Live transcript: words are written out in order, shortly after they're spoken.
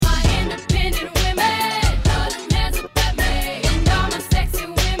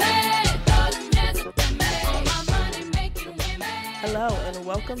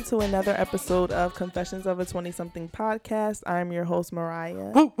welcome to another episode of Confessions of a 20-something podcast. I'm your host,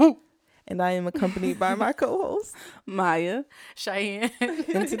 Mariah, and I am accompanied by my co-host, Maya. Cheyenne.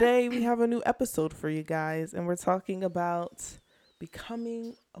 And today we have a new episode for you guys, and we're talking about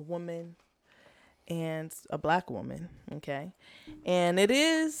becoming a woman and a black woman, okay? And it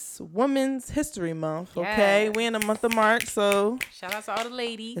is Women's History Month, okay? Yes. We're in the month of March, so Shout out to all the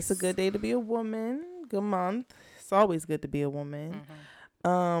ladies. it's a good day to be a woman, good month. It's always good to be a woman.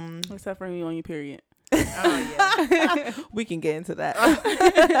 Except for me on your period. Oh, yeah. We can get into that.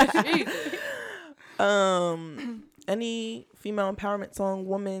 Jesus. Any female empowerment song,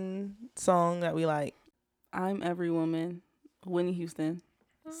 woman song that we like? I'm Every Woman. Whitney Houston.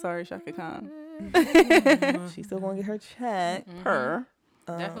 Sorry, Shaka Khan. She's still gonna get her check. Per.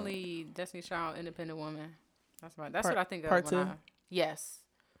 Definitely Destiny Child, Independent Woman. That's what Part- I think of. part when two? Yes.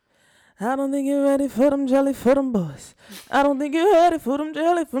 I don't think you're ready for them jelly for them boys. I don't think you're ready for them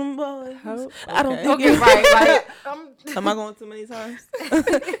jelly for them boys. I don't think Okay, you're right. Am I going too many times?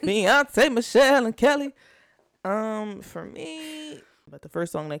 Beyonce, Michelle, and Kelly. For me, but the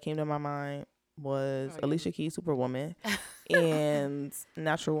first song that came to my mind was Alicia Keys' Superwoman and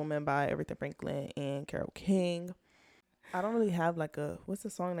Natural Woman by Aretha Franklin and Carole King. I don't really have like what's the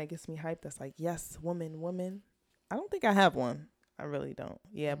song that gets me hyped that's like, yes, woman, woman? I don't think I have one. I really don't.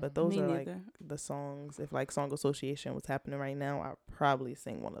 Yeah, but those Me are neither. like the songs. If like Song Association was happening right now, I'd probably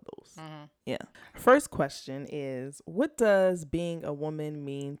sing one of those. Yeah. First question is, what does being a woman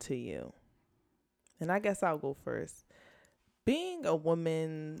mean to you? And I guess I'll go first. Being a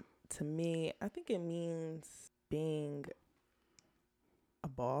woman, to me, I think it means being a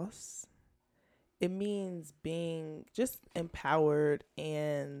boss. It means being just empowered,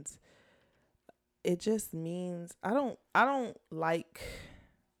 and it just means I don't like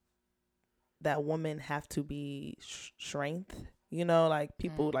that women have to be strength. You know, like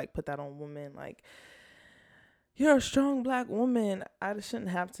people like put that on women, like, you're a strong black woman. I just shouldn't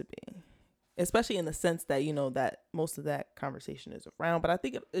have to be. Especially in the sense that, you know, that most of that conversation is around. But I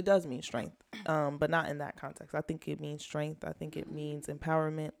think it does mean strength, but not in that context. I think it means strength. I think it means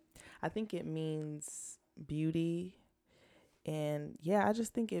empowerment. I think it means beauty. And, yeah, I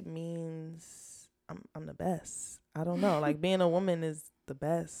just think it means I'm the best. I don't know. Like, being a woman is the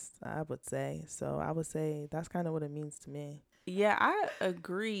best, I would say. So I would say that's kind of what it means to me. Yeah, I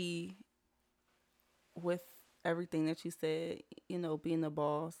agree with everything that you said. You know, being a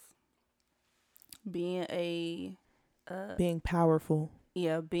boss. Being Being powerful.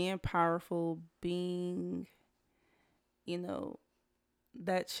 Yeah, being powerful, being, you know,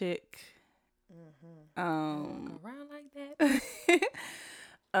 that chick. Walk around like that.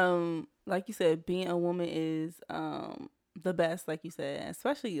 Like you said, being a woman is the best, like you said,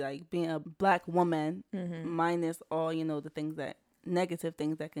 especially like being a black woman, minus all, you know, the things that negative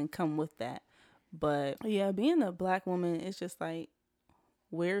things that can come with that. But yeah, being a black woman, it's just like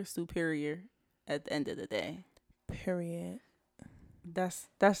we're superior at the end of the day. Period. That's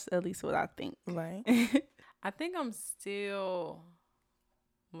at least what I think. Right. I think I'm still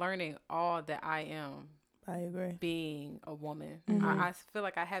learning all that I am I agree. being a woman. I feel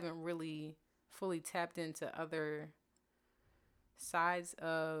like I haven't really fully tapped into other sides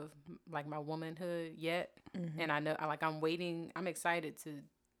of like my womanhood yet. And I know I'm waiting. I'm excited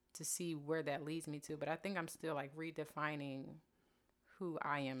to see where that leads me to, but I think I'm still like redefining who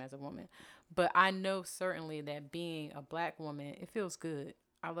I am as a woman. But I know certainly that being a black woman, it feels good.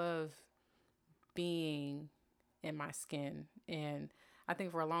 I love being in my skin. And I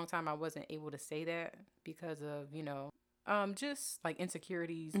think for a long time I wasn't able to say that because of, you know, just like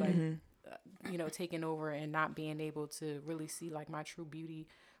insecurities, like, you know, taking over and not being able to really see like my true beauty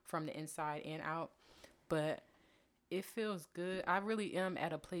from the inside and out. But it feels good. I really am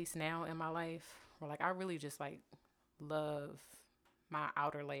at a place now in my life where like I really just like love my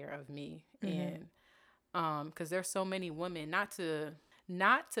outer layer of me. And because there's so many women, not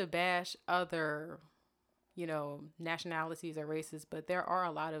to bash other, you know, nationalities or races, but there are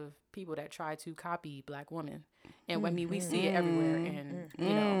a lot of people that try to copy black women. And I mean, we see it everywhere in,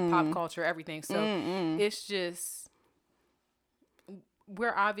 you know, pop culture, everything. So it's just,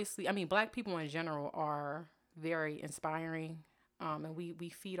 we're obviously, I mean, black people in general are very inspiring. And we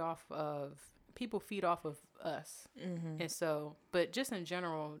feed off of, people feed off of us. And so, but just in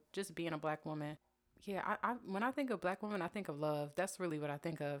general, just being a black woman, yeah, I when I think of black women, I think of love. That's really what I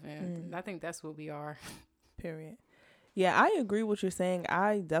think of. And I think that's what we are. Period. Yeah, I agree with what you're saying.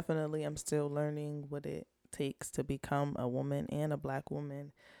 I definitely am still learning what it takes to become a woman and a black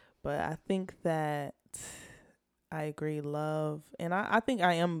woman. But I think that I agree, love. And I think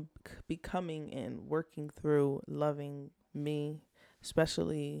I am becoming and working through loving me,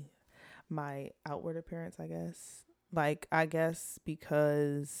 especially my outward appearance, I guess. Like, I guess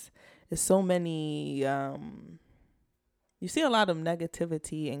because it's so many, you see a lot of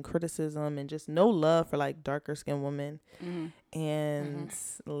negativity and criticism and just no love for like darker skinned women. And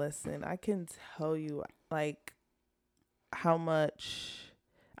listen, I can tell you like how much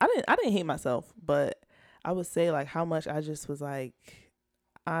I didn't hate myself, but I would say like how much I just was like,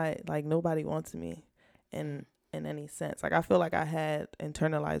 nobody wants me in any sense. Like, I feel like I had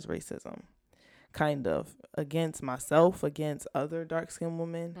internalized racism kind of against myself, against other dark skinned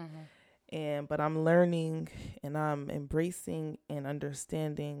women. But I'm learning and I'm embracing and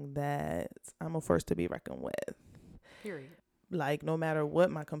understanding that I'm a force to be reckoned with. Period. Like, no matter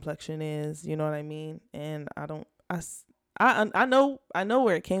what my complexion is, you know what I mean? And I know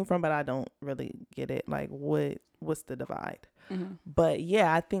where it came from, but I don't really get it. Like, what's the divide? But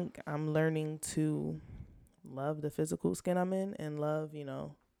yeah, I think I'm learning to love the physical skin I'm in and love,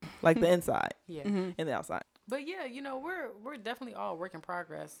 like the inside and the outside. But yeah, we're definitely all work in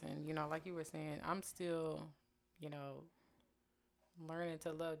progress. And, like you were saying, I'm still, learning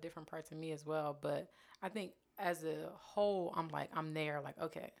to love different parts of me as well. But I think as a whole, I'm there, like,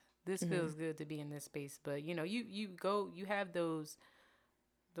 okay, this feels good to be in this space. But, you have those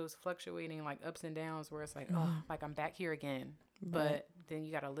fluctuating like ups and downs where it's like, oh, like I'm back here again. But then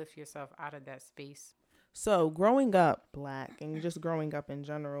you got to lift yourself out of that space. So growing up Black and just growing up in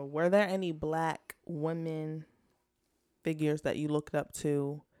general, were there any Black women figures that you looked up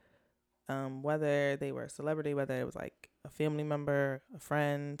to, whether they were a celebrity, whether it was like a family member, a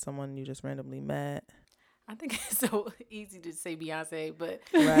friend, someone you just randomly met? I think it's so easy to say Beyonce, but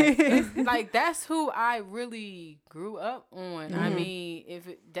it's like that's who I really grew up on. I mean,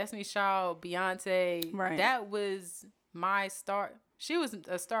 Destiny's Child, Beyonce, that was my start. She was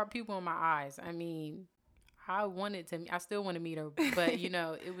a star pupil in my eyes. I mean, I still want to meet her, but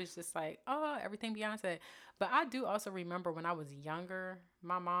it was just like, oh, everything Beyonce. But I do also remember when I was younger,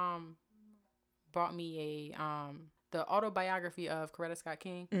 my mom bought me the autobiography of Coretta Scott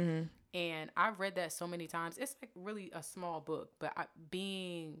King. And I've read that so many times. It's like really a small book, but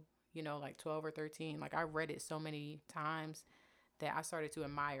being, like 12 or 13, like I read it so many times that I started to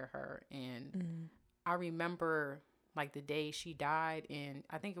admire her. And I remember like the day she died, and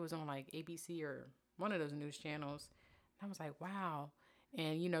I think it was on like ABC or one of those news channels. And I was like, wow.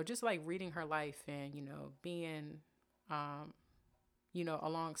 And, just like reading her life and, being,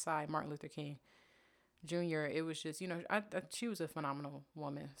 alongside Martin Luther King Jr., it was just, she was a phenomenal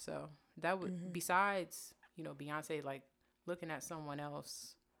woman. So that would, besides, Beyonce, like looking at someone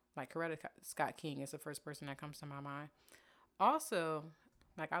else, like Coretta Scott King is the first person that comes to my mind. Also,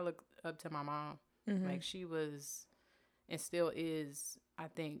 like I look up to my mom. Like she was and still is, I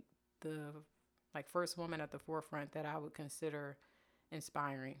think, the like first woman at the forefront that I would consider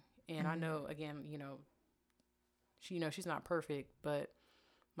inspiring. And I know, again, she's not perfect, but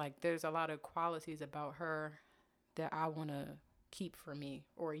like there's a lot of qualities about her that I want to keep for me,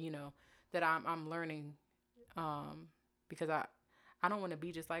 or that I'm learning, because I don't want to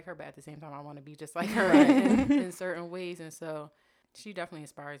be just like her, but at the same time I want to be just like her in certain ways. And so she definitely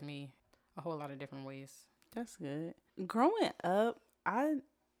inspires me a whole lot of different ways. That's good. Growing up,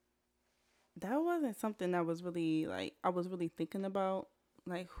 that wasn't something that was really like I was really thinking about,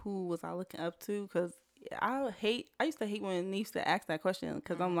 like who was I looking up to, because I used to hate when they used to ask that question,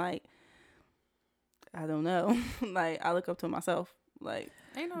 because I'm like, I don't know. Like I look up to myself. Like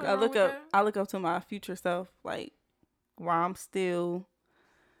I look up to my future self. Like while I'm still,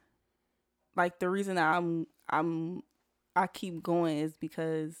 like the reason that I keep going is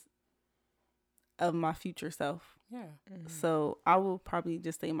because of my future self. Yeah. So I will probably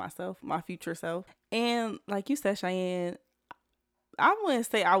just say myself, my future self. And like you said, Cheyenne, I wouldn't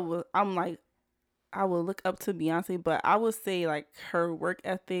say I will look up to Beyonce, but I would say like her work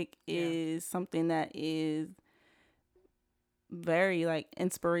ethic is something that is very like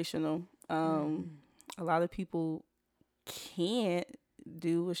inspirational. A lot of people can't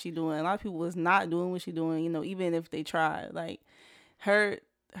do what she's doing. A lot of people is not doing what she's doing, even if they try. Like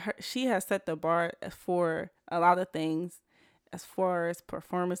she has set the bar for a lot of things as far as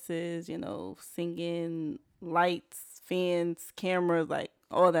performances, singing, lights, fans, cameras, like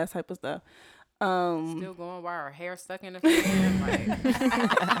all that type of stuff. Still going while her hair stuck in the fan.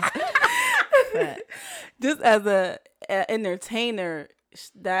 Like, just as a entertainer,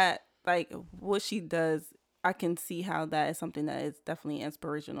 that like what she does, I can see how that is something that is definitely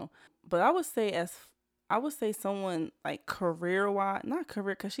inspirational. But I would say someone like career-wise, not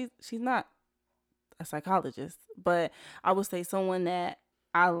career, because she's not a psychologist, but I would say someone that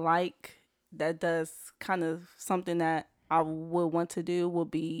I like that does kind of something that I would want to do would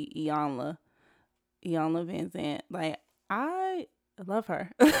be Iyanla Van Zant. Like, I love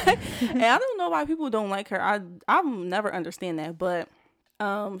her. And I don't know why people don't like her. I'll never understand that. But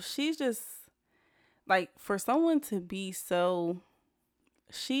she's just, like, for someone to be so,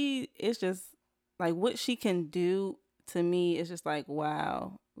 she is just, like, what she can do to me is just like,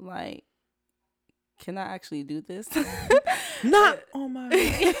 wow. Like, can I actually do this? Not on my.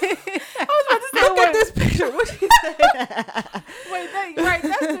 I was about to say, look at this picture. What she said? Wait,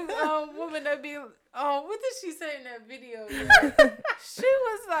 that's the woman that be. Oh, what did she say in that video? She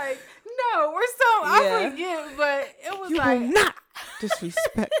was like, "No, we're so." I forget, but it was you like, will not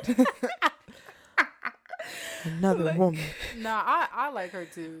disrespect another woman. Nah, I like her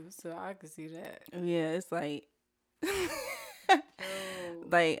too, so I can see that. Yeah, it's like.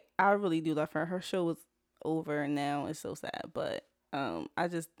 Like, I really do love her. Her show is over now. It's so sad, but I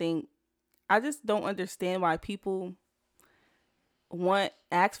just don't understand why people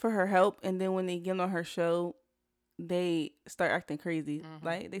ask for her help, and then when they get on her show, they start acting crazy. Mm-hmm.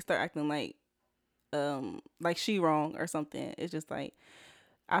 Like, they start acting like she wrong or something. It's just like,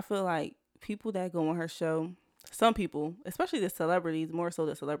 I feel like people that go on her show, some people, especially the celebrities, more so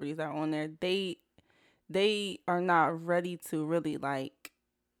the celebrities that are on there, they are not ready to really, like,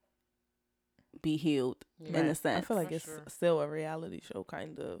 be healed in a sense. I feel like it's still a reality show,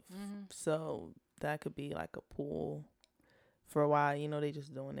 kind of. Mm-hmm. So that could be like a pool for a while. You know, they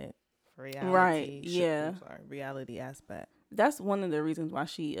just doing it for reality. Right, yeah. Reality aspect. That's one of the reasons why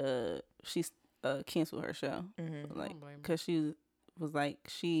she canceled her show. Mm-hmm. Like, because she was like,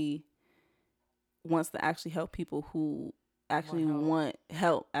 she wants to actually help people who actually want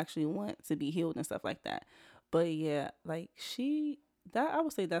help, actually want to be healed and stuff like that. But yeah, like, I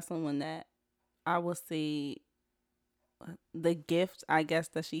would say that's someone that I would say the gift, I guess,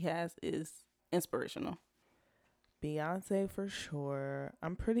 that she has is inspirational. Beyonce for sure.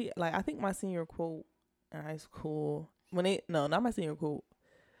 I'm pretty, like, I think my senior quote in high school, not my senior quote,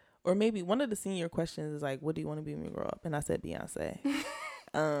 or maybe one of the senior questions is like, what do you want to be when you grow up? And I said Beyonce.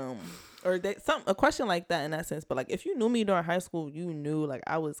 Or a question like that in that sense. But, like, if you knew me during high school, you knew, like,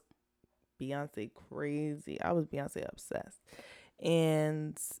 I was Beyonce crazy. I was Beyonce obsessed.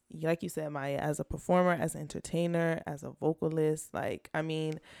 And like you said, Maya, as a performer, as an entertainer, as a vocalist, like, I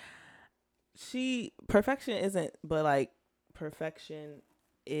mean, perfection isn't, but, like, perfection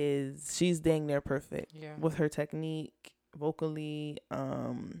is, she's dang near perfect with her technique, vocally,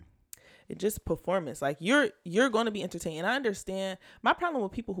 it just performance. Like, you're going to be entertained. And I understand, my problem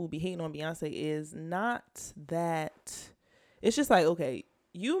with people who be hating on Beyonce is not that, it's just like, okay,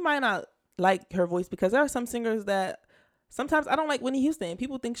 you might not like her voice, because there are some singers that sometimes I don't like Whitney Houston.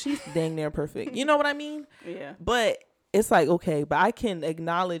 People think she's dang near perfect. You know what I mean? Yeah. But it's like, okay, but I can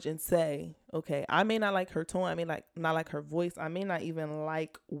acknowledge and say, okay, I may not like her tone. I may not like her voice. I may not even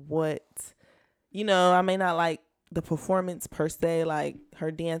like I may not like the performance per se, like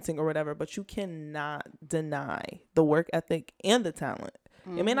her dancing or whatever, but you cannot deny the work ethic and the talent.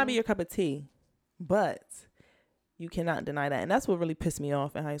 Mm-hmm. It may not be your cup of tea, but you cannot deny that. And that's what really pissed me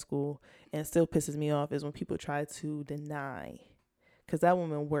off in high school, and still pisses me off, is when people try to deny, because that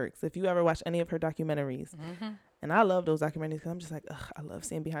woman works. If you ever watch any of her documentaries, mm-hmm. and I love those documentaries, because I'm just like, ugh, I love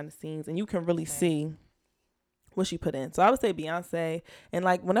seeing behind the scenes, and you can really see what she put in. So I would say Beyonce. And,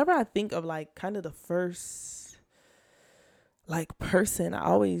 like, whenever I think of, like, kind of the first, like, person, I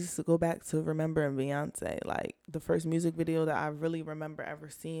always go back to remembering Beyonce. Like, the first music video that I really remember ever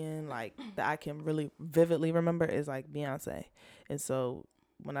seeing, like, that I can really vividly remember, is, like, Beyonce. And so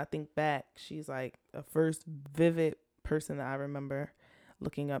when I think back, she's, like, a first vivid person that I remember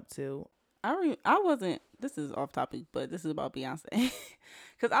looking up to. This is off topic, but this is about Beyonce.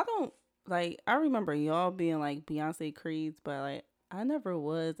 Because I remember y'all being, like, Beyonce creeds, but, like, I never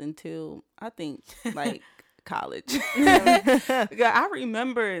was until, I think, like, college. I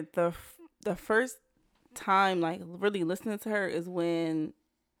remember the first time, like, really listening to her is when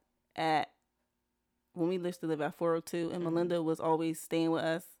we used to live at 402, and mm-hmm. Melinda was always staying with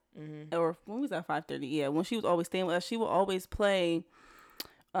us. Mm-hmm. Or when we was at 530, yeah, when she was always staying with us, she would always play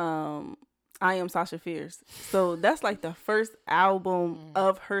I Am Sasha Fierce. So that's, like, the first album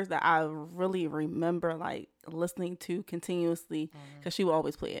of hers that I really remember, like, listening to continuously, because she would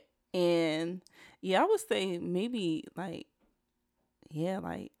always play it. And yeah, I would say maybe, like,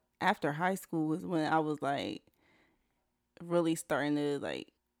 like, after high school was when I was, like, really starting to, like,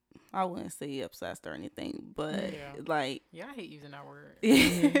 I wouldn't say obsessed or anything, but like, I hate using that word. I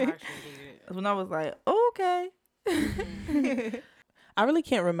actually hate it. When I was like, okay. I really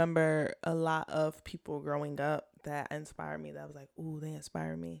can't remember a lot of people growing up that inspired me, that I was like, ooh, they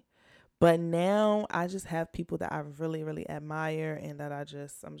inspire me. But now I just have people that I really, really admire and that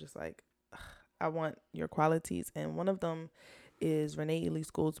I'm just like, ugh, I want your qualities. And one of them is Renee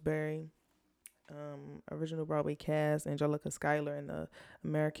Elise Goldsberry, original Broadway cast, Angelica Schuyler in the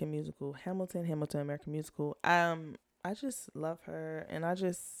American musical Hamilton American musical. I just love her, and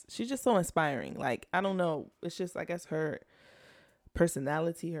she's just so inspiring. Like, I don't know, it's just, I guess, her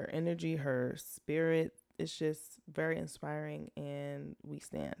personality, her energy, her spirit, it's just very inspiring, and we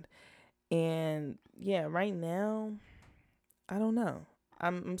stand. And yeah, right now, I don't know.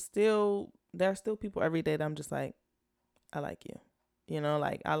 I'm still, there are still people every day that I'm just like, I like you. You know,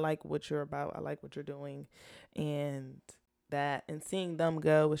 like, I like what you're about. I like what you're doing. And seeing them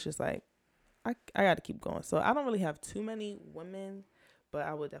go, it's just like, I got to keep going. So I don't really have too many women, but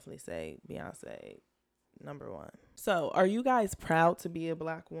I would definitely say Beyonce, number one. So are you guys proud to be a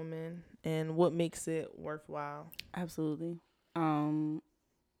Black woman, and what makes it worthwhile? Absolutely.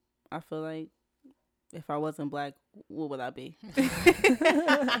 I feel like if I wasn't Black, what would I be? Yo.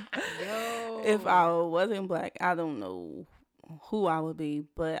 If I wasn't Black, I don't know who I would be.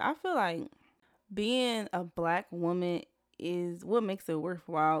 But I feel like being a Black woman is what makes it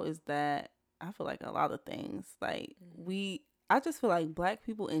worthwhile. Is that I feel like a lot of things. Like I just feel like Black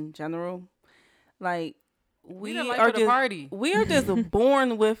people in general, like we are just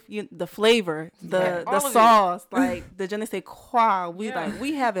born with the flavor, the sauce, like the je ne sais quoi.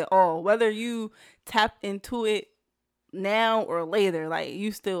 We have it all. Whether you tap into it now or later, like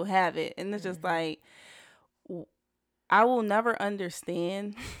you still have it. And it's just like, I will never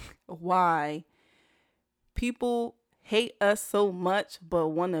understand why people hate us so much but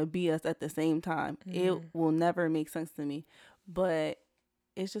want to be us at the same time. It will never make sense to me. But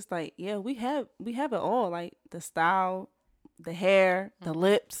it's just like, yeah, we have it all, like the style, the hair, the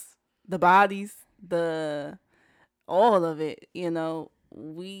lips, the bodies, all of it, you know.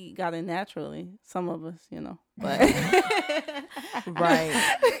 We got it naturally, some of us, you know, but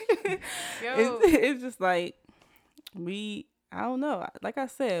right. It's just like I don't know, like I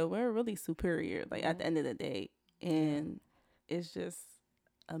said, we're really superior, like at the end of the day. And it's just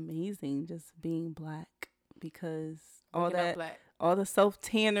amazing just being Black, because all the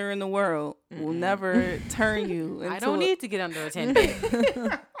self-tanner in the world will never turn you into I don't need to get under a 10.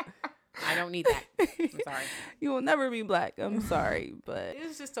 I don't need that. I'm sorry. You will never be Black. I'm sorry, but it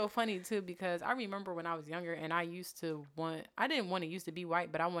was just so funny too, because I remember when I was younger and I didn't want to used to be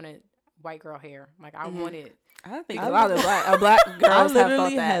white, but I wanted white girl hair. Like I wanted. I think a lot of black girls have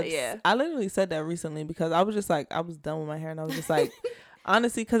thought that. Yeah, I literally said that recently, because I was just like, I was done with my hair, and I was just like,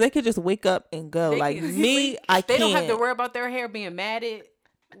 honestly, because they could just wake up and go. Like me, I can't. They don't have to worry about their hair being matted,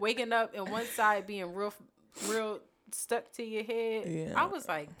 waking up and one side being real stuck to your head. Yeah. I was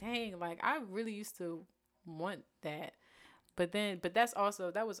like, dang, like I really used to want that. But that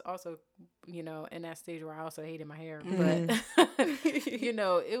was also, you know, in that stage where I also hated my hair. But, you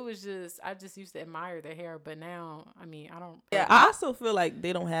know, it was just, I just used to admire their hair. But now, I mean, I don't. Yeah, I also feel like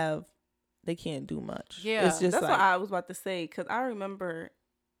they can't do much. Yeah, it's just that's like, what I was about to say. Because I remember,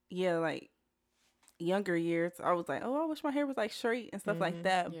 like younger years, I was like, oh, I wish my hair was like straight and stuff like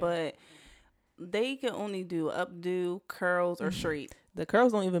that. Yeah. But they can only do updo, curls, or straight. The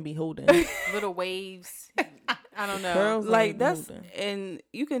curls don't even be holding. Little waves. I don't know. Curls like that's holding. And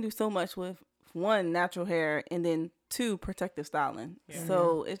you can do so much with one, natural hair, and then two, protective styling. Yeah.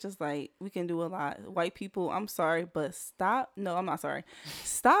 So it's just like we can do a lot. White people, I'm sorry, but stop. No, I'm not sorry.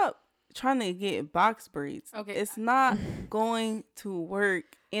 Stop trying to get box braids. Okay. It's not going to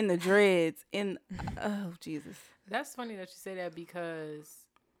work in the dreads. Oh Jesus. That's funny that you say that, because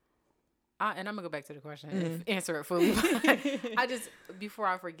and I'm gonna go back to the question and answer it fully. I just, before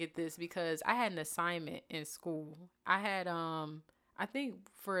I forget this, because I had an assignment in school. I had I think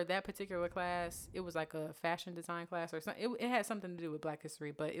for that particular class, it was like a fashion design class or something. It had something to do with Black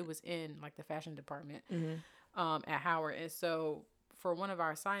history, but it was in like the fashion department at Howard. And so for one of our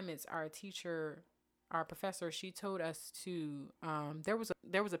assignments, our professor, she told us to,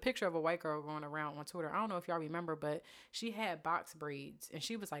 there was a picture of a white girl going around on Twitter. I don't know if y'all remember, but she had box braids and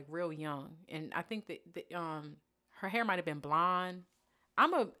she was like real young. And I think that her hair might've been blonde.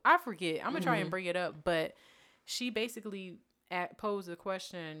 I forget. I'm gonna try and bring it up, but she basically posed a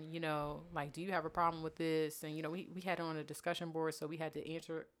question, you know, like, do you have a problem with this? And, you know, we had it on a discussion board, so we had to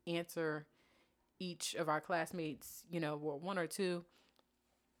answer each of our classmates, you know, one or two.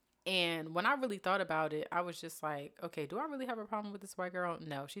 And when I really thought about it, I was just like, okay, do I really have a problem with this white girl?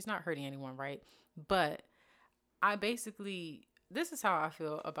 No, she's not hurting anyone, right? But this is how I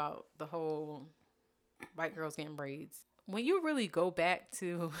feel about the whole white girls getting braids. When you really go back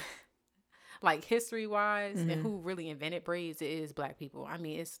to like history wise, and who really invented braids, it is Black people. I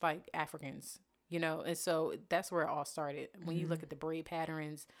mean, it's like Africans, you know, and so that's where it all started. When you look at the braid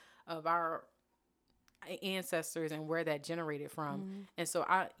patterns of our ancestors and where that generated from. And so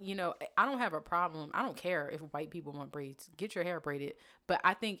I don't have a problem. I don't care if white people want braids. Get your hair braided. But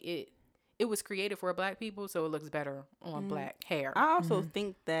I think it was created for Black people, so it looks better on Black hair. I also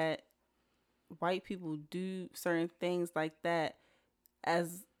think that white people do certain things like that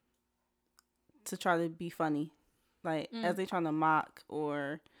as to try to be funny, like as they trying to mock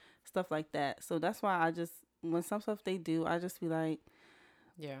or stuff like that. So that's why I just, when some stuff they do, I just be like,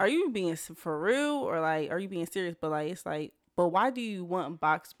 yeah, are you being for real, or like are you being serious? But like, it's like, but why do you want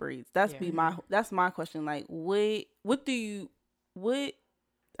box braids? That's my question. Like, what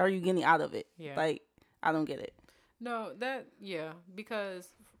are you getting out of it? Yeah, like, I don't get it. No, because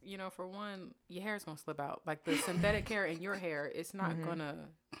you know, for one, your hair is gonna slip out. Like the synthetic hair in your hair, it's not gonna.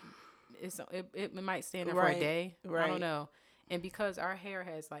 It might stand there for a day. Right. I don't know. And because our hair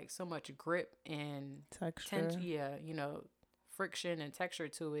has like so much grip and texture, you know, friction and texture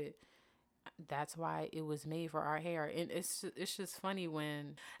to it, that's why it was made for our hair. And it's just funny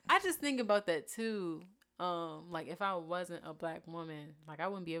when I just think about that too. Like if I wasn't a Black woman, like I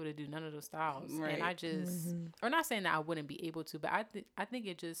wouldn't be able to do none of those styles. Right. And I just, or not saying that I wouldn't be able to, but I think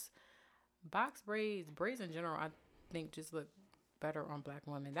it just, box braids in general, I think just look better on Black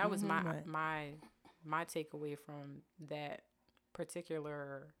women. That was my takeaway from that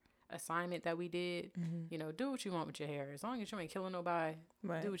particular assignment that we did. You know, do what you want with your hair, as long as you ain't killing nobody.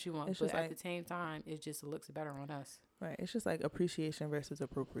 Right. Do what you want, it's but at the same time, it just looks better on us. Right. It's just like appreciation versus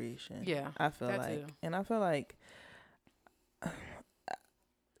appropriation. Yeah, I feel like, and I feel like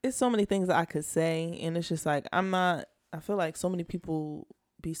it's so many things that I could say, and it's just like I feel like so many people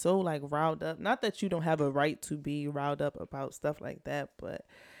be so like riled up. Not that you don't have a right to be riled up about stuff like that, but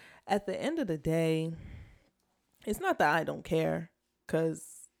at the end of the day, it's not that I don't care, because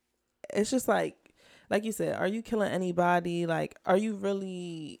it's just like you said, are you killing anybody? Like, are you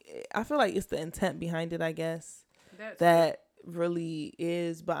really? I feel like it's the intent behind it, I guess. That really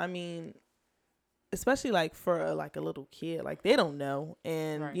is. But I mean, especially like for like a little kid, like they don't know,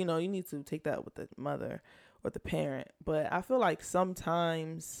 and you know, you need to take that with the mother or the parent. But I feel like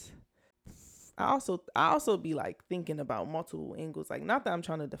sometimes I also be like thinking about multiple angles. Like, not that I'm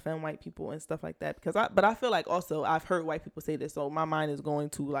trying to defend white people and stuff like that, but I feel like also I've heard white people say this, so my mind is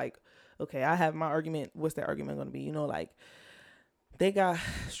going to like, okay, I have my argument. What's that argument going to be? You know, like, they got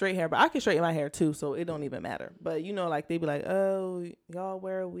straight hair, but I can straighten my hair too, so it don't even matter. But you know, like, they be like, oh, y'all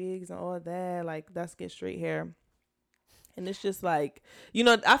wear wigs and all that, like, that's get straight hair. And it's just like, you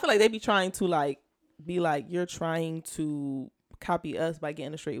know, I feel like they be trying to like be like, you're trying to copy us by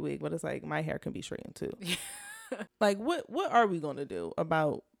getting a straight wig, but it's like, my hair can be straightened too. Like, what are we gonna do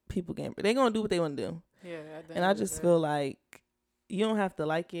about people getting? They gonna do what they want to do. Yeah, and I just feel like you don't have to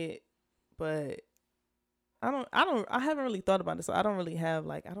like it, but I haven't really thought about it, so I don't really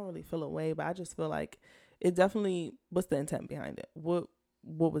feel a way, but I just feel like it definitely, what's the intent behind it? What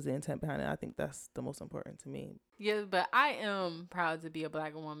was the intent behind it? I think that's the most important to me. Yeah, but I am proud to be a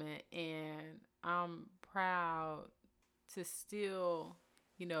Black woman, and I'm proud to still,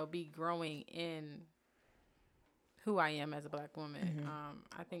 you know, be growing in who I am as a Black woman.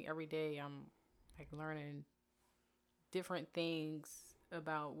 I think every day I'm like learning different things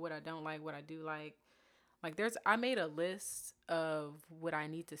about what I don't like, what I do like. Like, I made a list of what I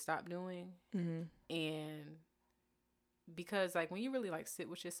need to stop doing. And because like when you really like sit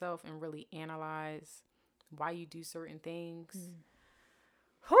with yourself and really analyze why you do certain things,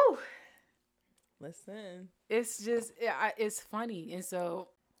 whew, listen, it's just, it's funny. And so,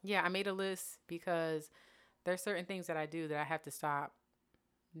 yeah, I made a list because there's certain things that I do that I have to stop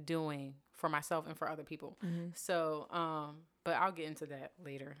doing for myself and for other people. So, but I'll get into that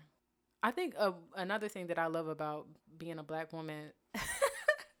later. I think another thing that I love about being a Black woman,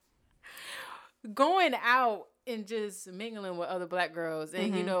 going out and just mingling with other Black girls,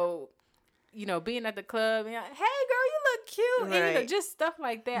 and you know, being at the club and, hey girl, you look cute, right. And you know, just stuff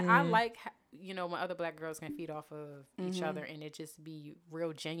like that. I like, you know, when other Black girls can feed off of each other and it just be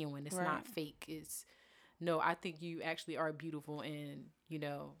real genuine. It's not fake. It's no, I think you actually are beautiful, and you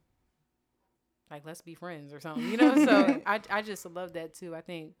know, like, let's be friends or something, you know. So I just love that too. I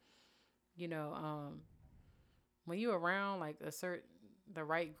think, you know, when you around like the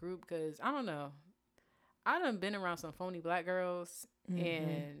right group, because I don't know, I done been around some phony Black girls,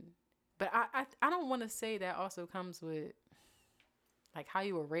 but I don't want to say that also comes with like how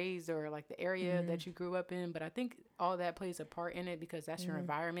you were raised or like the area that you grew up in, but I think all that plays a part in it because that's your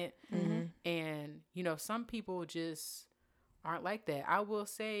environment. And you know, some people just aren't like that. I will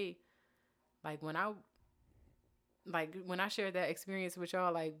say, Like when I shared that experience with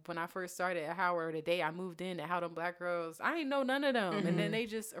y'all, like when I first started at Howard, the day I moved in at How Them Black Girls, I ain't know none of them. Mm-hmm. And then they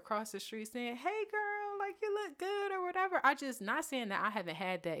just across the street saying, hey girl, like you look good or whatever. I just, not saying that I haven't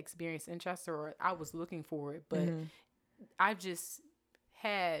had that experience in Chester or I was looking for it, but I've just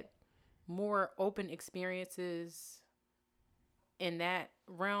had more open experiences in that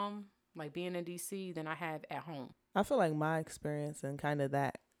realm, like being in DC, than I have at home. I feel like my experience in kind of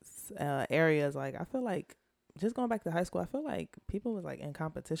that area is like, I feel like just going back to high school, I feel like people was like in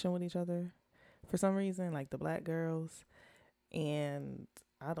competition with each other for some reason, like the black girls. And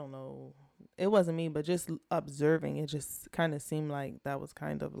I don't know, it wasn't me, but just observing, it just kind of seemed like that was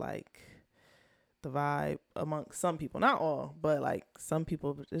kind of like the vibe amongst some people, not all, but like some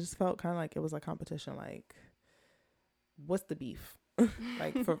people. It just felt kind of like it was a competition, like what's the beef?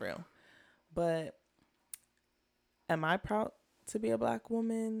 Like for real. But am I proud to be a black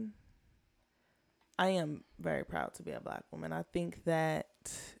woman? I am very proud to be a black woman. I think that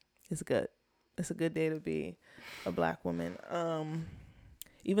it's good. It's a good day to be a black woman.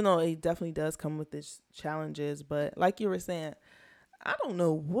 Even though it definitely does come with its challenges, but like you were saying, I don't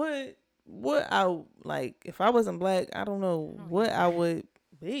know what I like. If I wasn't black, I don't know what I would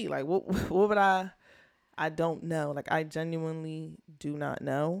be. Like what would I don't know. Like I genuinely do not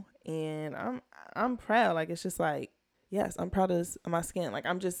know. And I'm proud. Like it's just like, yes, I'm proud of my skin. Like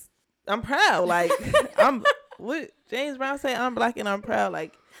I'm proud. Like I'm what James Brown say, I'm black and I'm proud.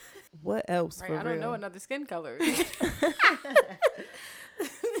 Like what else? Right, for I don't real? know another skin color.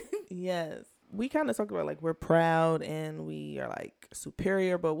 Yes. We kind of talked about like we're proud and we are like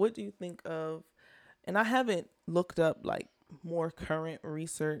superior, but what do you think of, and I haven't looked up like more current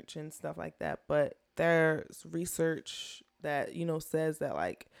research and stuff like that, but there's research that, you know, says that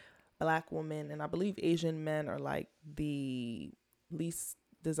like black women and I believe Asian men are like the least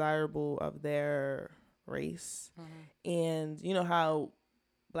desirable of their race. Mm-hmm. And you know how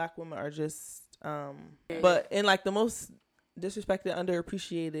black women are just but in like the most disrespected,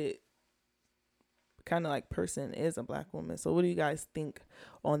 underappreciated kind of like person is a black woman. So what do you guys think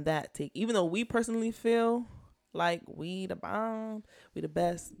on that take? Even though we personally feel like we the bomb, we the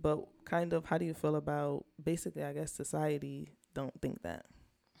best, but kind of how do you feel about basically, I guess, society don't think that?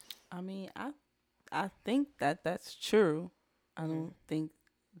 I mean, I think that that's true. I don't think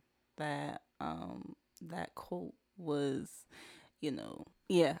that that quote was, you know,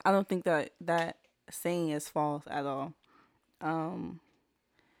 yeah, I don't think that saying is false at all.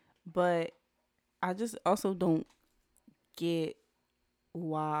 But I just also don't get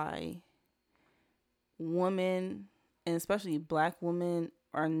why women, and especially black women,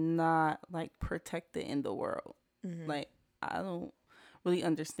 are not like protected in the world. Mm-hmm. Like I don't really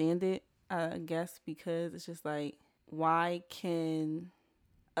understand it, I guess, because it's just like, why can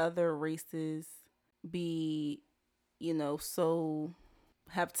other races be, you know, so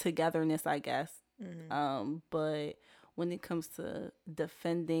have togetherness, I guess. Mm-hmm. But when it comes to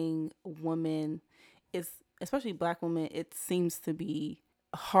defending women, it's especially black women, it seems to be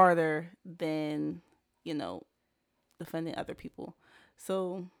harder than, you know, defending other people.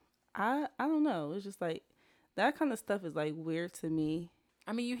 So I don't know. It's just like that kind of stuff is like weird to me.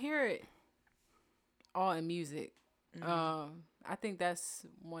 I mean, you hear it all in music. Mm-hmm. I think that's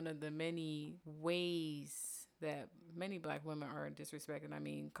one of the many ways that many black women are disrespected. I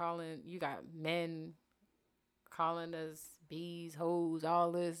mean, you got men calling us bees, hoes,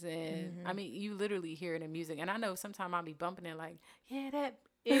 all this. And mm-hmm. I mean, you literally hear it in music. And I know sometimes I'll be bumping it like, yeah, that.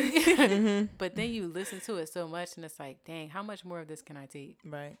 Mm-hmm. But then you listen to it so much and it's like, dang, how much more of this can I take?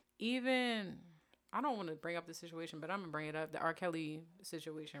 Right. Even, I don't want to bring up the situation, but I'm going to bring it up. The R. Kelly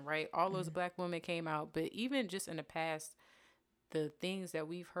situation, right? All those black women came out. But even just in the past, the things that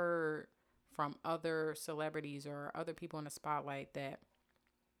we've heard from other celebrities or other people in the spotlight that,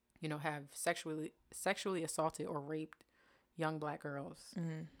 you know, have sexually assaulted or raped young black girls.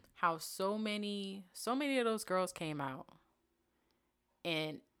 Mm-hmm. How so many of those girls came out,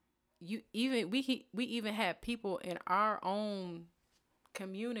 and we even had people in our own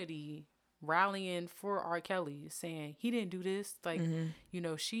community rallying for R. Kelly, saying he didn't do this. Like, mm-hmm. you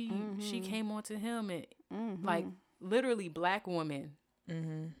know, she came onto him and like literally black women.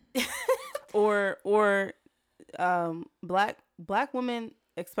 Mm-hmm. or black women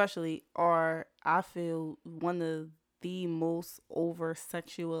especially are, I feel, one of the most over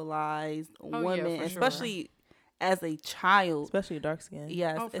sexualized women, yeah, especially sure. As a child, especially dark skin.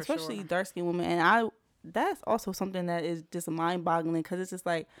 Yes, especially sure. Dark skin women. And that's also something that is just mind boggling, because it's just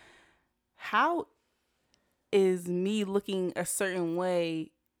like, how is me looking a certain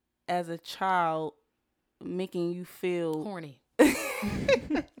way as a child making you feel horny?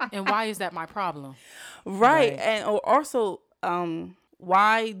 And why is that my problem? Right. And also,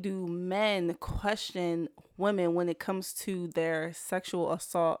 why do men question women when it comes to their sexual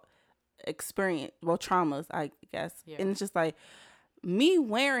assault experience? Well, traumas, I guess. Yeah. And it's just like, me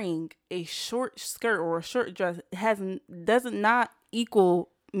wearing a short skirt or a short dress doesn't not equal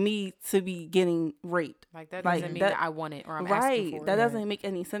me to be getting raped. Like, that doesn't mean that I want it or I'm asking for it. That doesn't make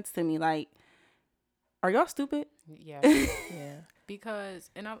any sense to me. Like, are y'all stupid? Yeah. Yeah. Because,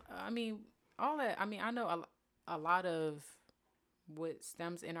 and I mean, all that, I mean, I know a lot of what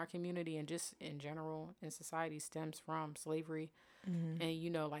stems in our community and just in general in society stems from slavery. Mm-hmm. And, you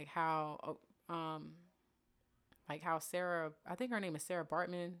know, like how Sarah, I think her name is Sarah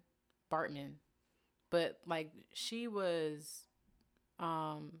Bartman, but like she was,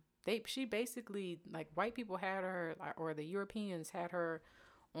 she basically, like, white people had her, or the Europeans had her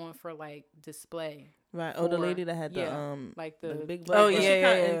on for like display. Right. The lady that had the big butt. Oh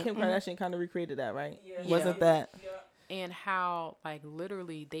yeah. And Kim Kardashian kind of recreated that, right? Yeah. Wasn't that? Yeah. And how, like,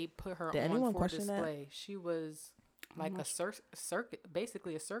 literally they put her on for display. That? She was like a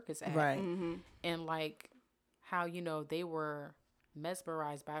basically a circus act. Right. Mm-hmm. And like how, you know, they were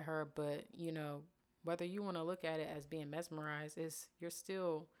mesmerized by her, but, you know, whether you want to look at it as being mesmerized, you're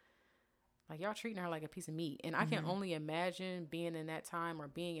still, like, y'all treating her like a piece of meat. And I can only imagine being in that time or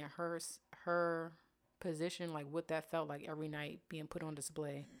being in her position, like what that felt like every night being put on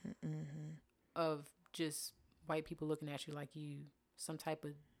display of just white people looking at you like you some type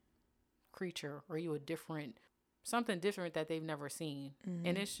of creature or you something different that they've never seen.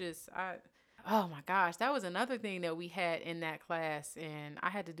 And it's just, oh my gosh, that was another thing that we had in that class, and I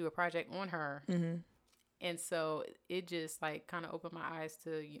had to do a project on her. And so it just, like, kind of opened my eyes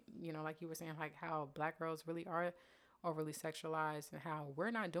to, you know, like you were saying, like how Black girls really are overly sexualized and how we're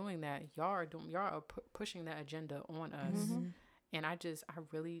not doing that. Y'all are pushing that agenda on us. And I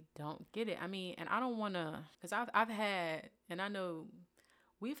really don't get it. I mean, and I don't want to, because I've had, and I know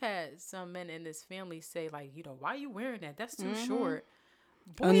we've had some men in this family say, like, you know, why are you wearing that? That's too short.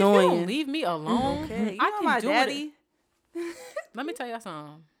 Boy, annoying. If you don't leave me alone. Okay. I can my do daddy. It. Let me tell y'all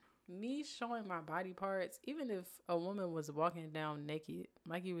something. Me showing my body parts, even if a woman was walking down naked,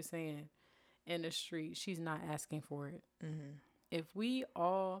 like you were saying, in the street, she's not asking for it. If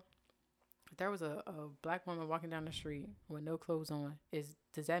there was a Black woman walking down the street with no clothes on,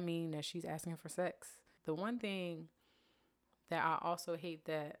 does that mean that she's asking for sex? The one thing that I also hate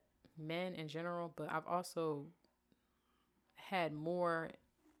that men in general, but I've also had more,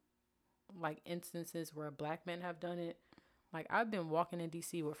 like, instances where Black men have done it. Like, I've been walking in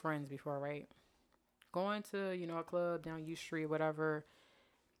DC with friends before, right? Going to, you know, a club down U Street, whatever.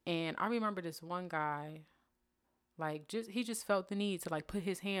 And I remember this one guy, like, he just felt the need to, like, put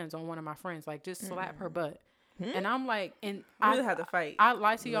his hands on one of my friends, like, just slap her butt. And I'm like, and I had to fight. I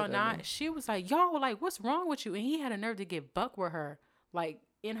lie to y'all not. She was like, yo, like, what's wrong with you? And he had a nerve to get buck with her, like,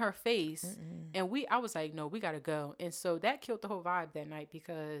 in her face. And I was like, no, we got to go. And so that killed the whole vibe that night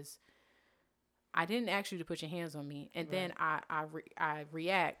because I didn't ask you to put your hands on me. And then I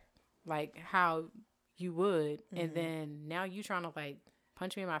react like how you would. And then now you trying to, like,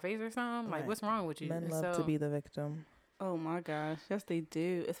 punch me in my face or something? Like, what's wrong with you? Men love to be the victim. Oh, my gosh. Yes, they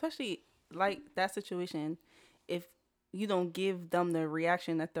do. Especially, like, that situation, if you don't give them the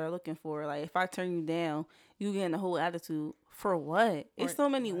reaction that they're looking for. Like, if I turn you down, you getting the whole attitude. For what? It's so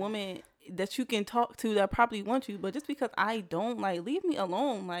many women that you can talk to that probably want you, but just because I don't, like, leave me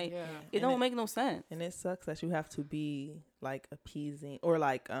alone. Like, it don't make no sense. And it sucks that you have to be, like, appeasing or,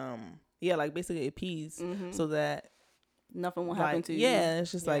 like, like, basically appease so that nothing will happen to you. Yeah,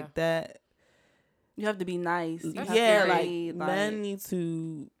 it's just like that. You have to be nice. Like, men need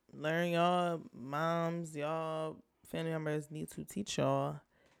to learn, y'all moms, y'all family members need to teach y'all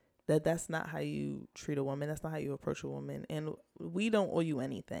that that's not how you treat a woman. That's not how you approach a woman. And we don't owe you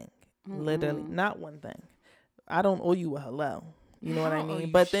anything. Literally, not one thing. I don't owe you a hello. You know what I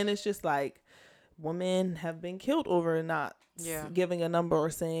mean? But then it's just like women have been killed over not giving a number or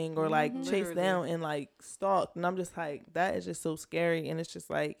saying or like chased down and like stalked. And I'm just like, that is just so scary. And it's just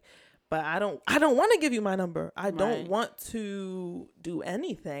like, but I don't want to give you my number. I don't want to do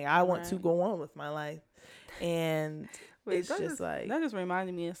anything. I want to go on with my life. And it's just like, that just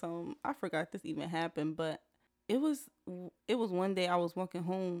reminded me of something. I forgot this even happened, but it was one day I was walking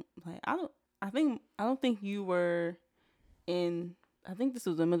home. Like, I don't think you were in, I think this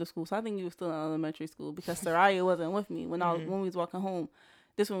was in middle school, so I think you were still in elementary school because Soraya wasn't with me when we was walking home.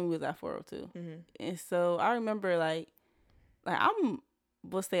 This one we was at 402. And so I remember like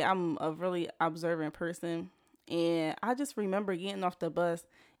I'm a really observant person, and I just remember getting off the bus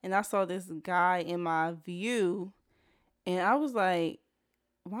and I saw this guy in my view, And I was like,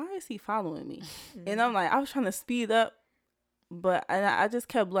 why is he following me? And I'm like, I was trying to speed up, but I just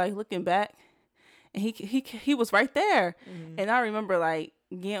kept like looking back, and he was right there. And I remember like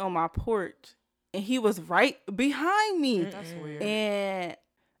getting on my porch, and he was right behind me. That's weird. And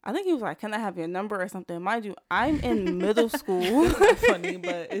I think he was like, "Can I have your number or something?" Mind you, I'm in middle school. Funny,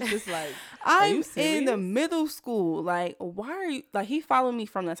 but it's just like, I'm in the middle school. Like, why are you like? He followed me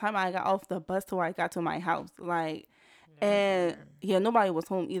from the time I got off the bus to where I got to my house. Like, and yeah, nobody was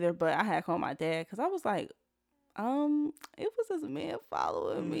home either. But I had called my dad because I was like, it was this man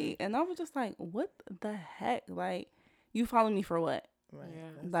following me, and I was just like, what the heck? Like, you followed me for what? Right.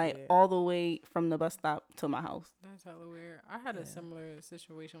 Yeah. Like weird. all the way from the bus stop to my house. That's hella weird. I had a similar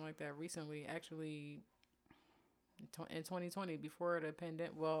situation like that recently, actually, in 2020, before the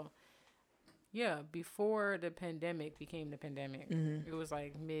pandemic. Well, yeah, before the pandemic became the pandemic. It was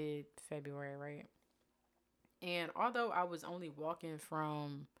like mid-February, right? And although I was only walking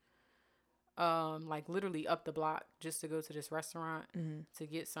from, like literally up the block just to go to this restaurant to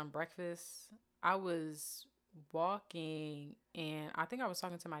get some breakfast, I was walking, and I think I was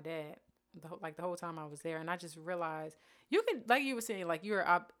talking to my dad the whole time I was there, and I just realized you can, like you were saying, like you're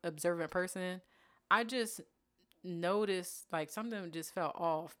an observant person. I just noticed like something just felt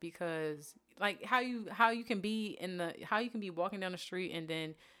off, because like how you can be walking down the street and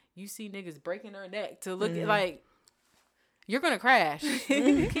then you see niggas breaking their neck to look at, like, you're gonna crash.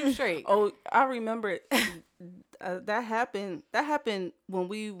 Keep straight. Oh, I remember it. That happened when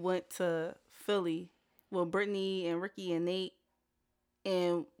we went to Philly with Brittany and Ricky and Nate,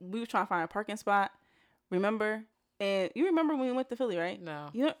 and we were trying to find a parking spot. Remember? And you remember when we went to Philly, right? No.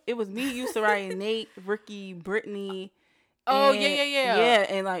 You know, it was me, you, Soraya, Nate, Ricky, Brittany. Oh, and, yeah. Yeah,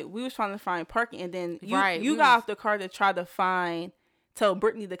 and like we was trying to find parking, and then you got off the car to try to tell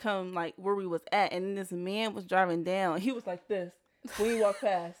Brittany to come like where we was at, and then this man was driving down. He was like this when he walked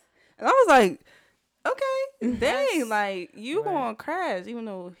past, and I was like, okay, dang, like you gonna crash, even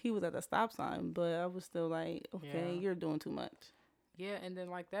though he was at the stop sign, but I was still like, okay, you're doing too much. Yeah, and then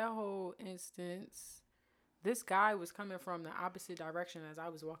like that whole instance, this guy was coming from the opposite direction as I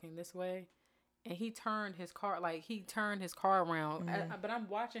was walking this way, and he turned his car around. But I'm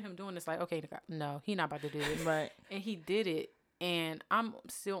watching him doing this, like, okay, no, he not about to do this. Right. And he did it, and I'm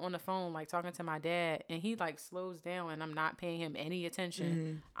still on the phone, like talking to my dad, and he like slows down, and I'm not paying him any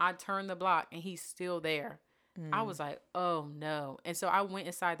attention. I turn the block, and he's still there. I was like, oh no. And so I went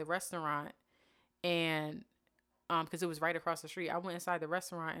inside the restaurant, and because it was right across the street, I went inside the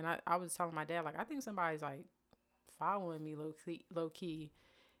restaurant, and I was telling my dad, like, I think somebody's like following me low key.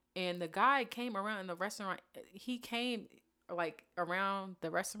 And the guy came around in the restaurant. He came like around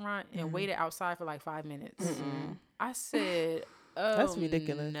the restaurant and waited outside for like 5 minutes. I said, oh, that's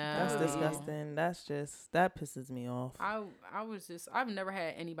ridiculous. No. That's disgusting. That pisses me off. I've never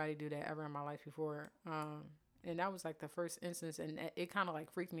had anybody do that ever in my life before. And that was like the first instance, and it kind of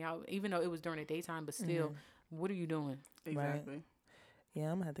like freaked me out, even though it was during the daytime, but still, what are you doing? Exactly. Right.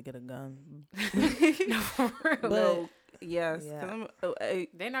 Yeah, I'm gonna have to get a gun. No, for real. But, no, yes. Yeah.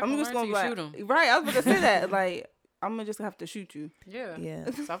 They're not gonna learn till you shoot them. Right, I was going to say that. Like, I'm going to just have to shoot you. Yeah.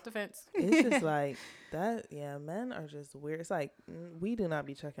 Self-defense. It's just like that. Yeah, men are just weird. It's like, we do not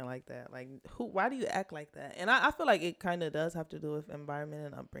be checking like that. Like, why do you act like that? And I feel like it kind of does have to do with environment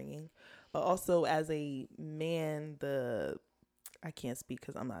and upbringing. But also as a man, I can't speak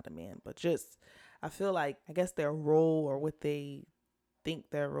because I'm not a man, but just, I feel like, I guess their role or what they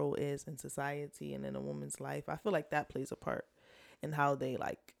think their role is in society and in a woman's life, I feel like that plays a part in how they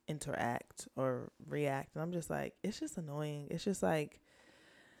like interact or react. And I'm just like, it's just annoying. It's just like,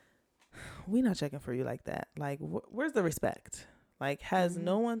 we not checking for you like that. Like, where's the respect? Like, has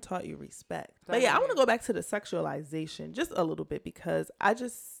no one taught you respect? But yeah, I want to go back to the sexualization just a little bit, because I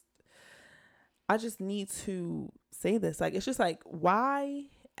just need to say this. Like, it's just like, why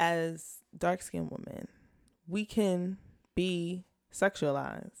as dark-skinned women, we can be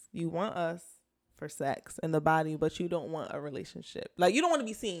sexualized. You want us for sex and the body, but you don't want a relationship. Like, you don't want to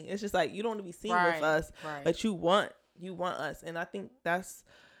be seen. It's just like, you don't want to be seen with us, but you want us. And I think that's,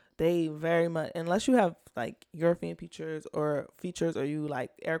 they very much, unless you have like European features or you like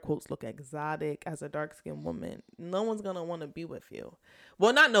air quotes look exotic as a dark-skinned woman, no one's gonna want to be with you.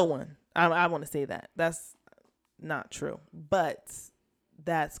 Well, not no one. I want to say that's not true, but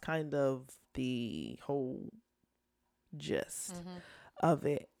that's kind of the whole gist of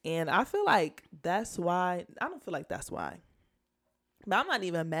it. And I feel like that's why, I don't feel like that's why, but I'm not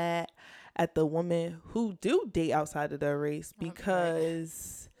even mad at the women who do date outside of their race,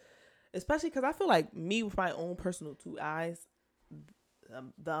 because especially because I feel like me, with my own personal 2 eyes,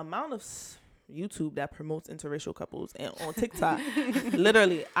 the amount of YouTube that promotes interracial couples, and on TikTok.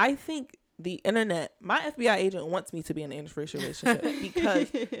 Literally, I think the internet, my FBI agent wants me to be in an interracial relationship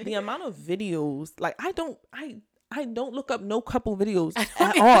because the amount of videos, like I don't look up no couple videos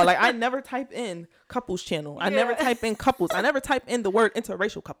at all. Like I never type in couples channel. I never type in couples. I never type in the word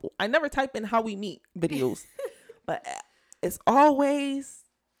interracial couple. I never type in how we meet videos. But it's always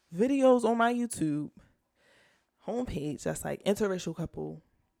videos on my YouTube homepage that's like interracial couple,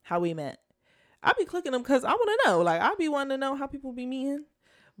 how we met. I be clicking them because I want to know. Like I be wanting to know how people be meeting.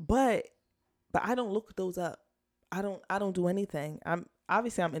 But I don't look those up. I don't do anything. I'm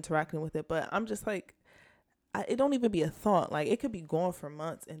interacting with it, but I'm just like, it don't even be a thought. Like it could be gone for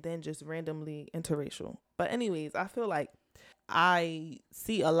months and then just randomly interracial. But anyways, I feel like I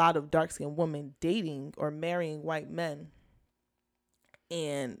see a lot of dark-skinned women dating or marrying white men.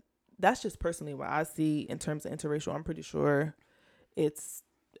 And that's just personally what I see in terms of interracial. I'm pretty sure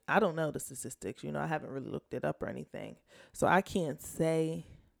I don't know the statistics. I haven't really looked it up or anything. So I can't say.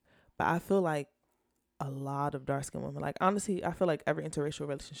 But I feel like a lot of dark-skinned women, like honestly, I feel like every interracial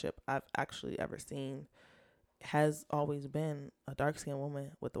relationship I've actually ever seen has always been a dark-skinned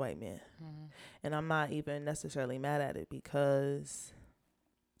woman with a white man. Mm-hmm. And I'm not even necessarily mad at it because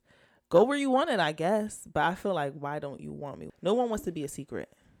go where you want it, I guess. But I feel like, why don't you want me? No one wants to be a secret.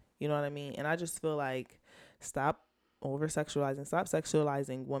 You know what I mean? And I just feel like stop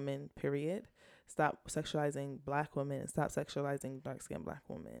sexualizing women, period. Stop sexualizing black women and stop sexualizing dark-skinned black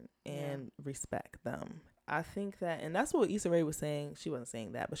women and respect them. I think that, and that's what Issa Rae was saying. She wasn't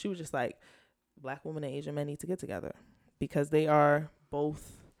saying that, but she was just like, black women and Asian men need to get together because they are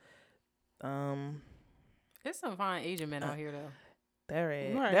both. There's some fine Asian men out here though. There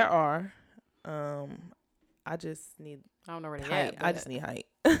is. Right. There are. I just need. I don't know where they height. at. I just need height.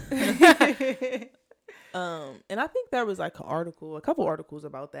 And I think there was like a couple articles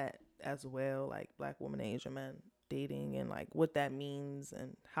about that as well, like black women and Asian men dating and like what that means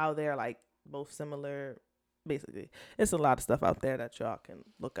and how they're like both similar. Basically, it's a lot of stuff out there that y'all can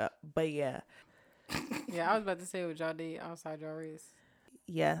look up. But yeah, I was about to say, would y'all date outside your race?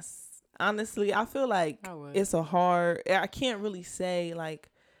 Yes, honestly, I feel like it's I can't really say like.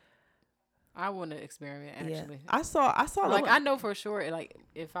 I want to experiment actually. Yeah. I saw like I know for sure like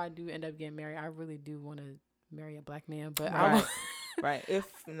if I do end up getting married, I really do want to marry a black man, but right. Right.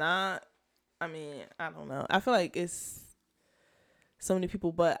 If not, I mean, I don't know. I feel like it's so many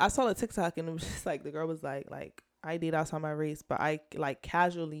people, but I saw a TikTok and it was just like the girl was like I date outside my race, but I like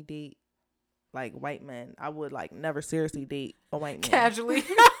casually date like white men. I would like never seriously date a white man. Casually.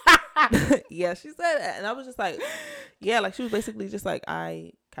 Yeah, she said that, and I was just like, yeah, like she was basically just like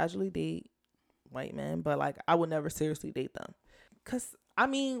I casually date white men, but like I would never seriously date them. Cause I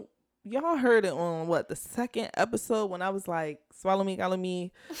mean, y'all heard it on the second episode when I was like swallow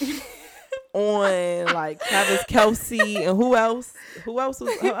me, on like Travis Kelce and whoever else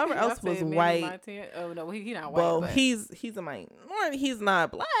was white. Oh no, he's not white. Well, but. he's a minority. He's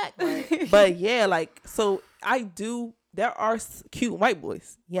not black, right? But yeah, like so there are cute white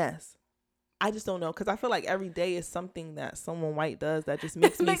boys. Yes. I just don't know because I feel like every day is something that someone white does that just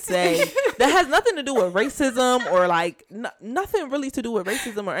makes me say that has nothing to do with racism or like nothing really to do with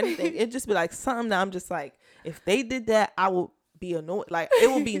racism or anything. It just be like something that I'm just like, if they did that, I would be annoyed. Like it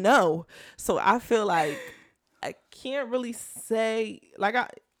would be no. So I feel like I can't really say like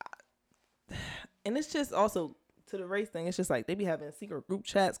and it's just also to the race thing. It's just like they be having secret group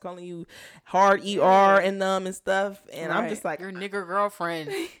chats calling you hard ER in them and stuff. And right. I'm just like your nigger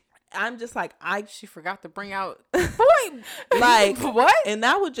girlfriend. I'm just like she forgot to bring out like what? And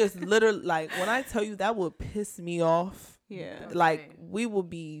that would just literally like when I tell you that would piss me off. Yeah. Like we would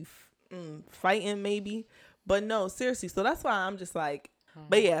be fighting maybe. But no, seriously. So that's why I'm just like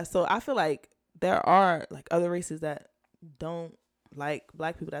but yeah, so I feel like there are like other races that don't like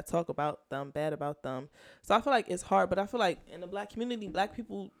black people that talk about them, bad about them. So I feel like it's hard, but I feel like in the black community, black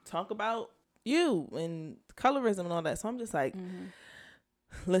people talk about you and colorism and all that. So I'm just like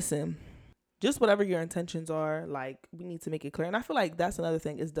listen, just whatever your intentions are, like we need to make it clear. And I feel like that's another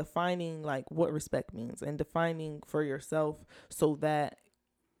thing is defining like what respect means and defining for yourself so that,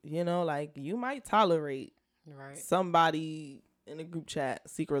 like you might tolerate somebody in a group chat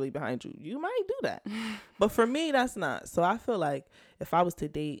secretly behind you. You might do that. But for me, that's not. So I feel like if I was to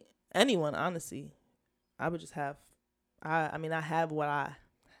date anyone, honestly, I would just have, I have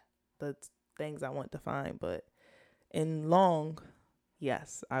the things I want defined, but in long,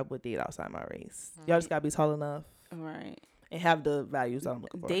 yes, I would date outside my race. Y'all just gotta be tall enough, right, and have the values that I'm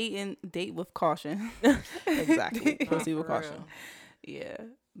looking for. Date with caution. Exactly. Proceed with caution. Yeah,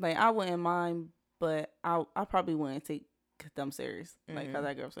 like I wouldn't mind, but I probably wouldn't take them serious. Like how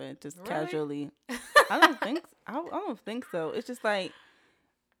that girl said, just Really? casually. I don't think so. It's just like,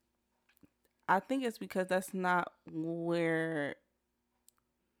 I think it's because that's not where,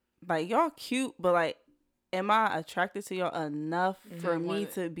 like, y'all cute, but like, am I attracted to y'all enough for me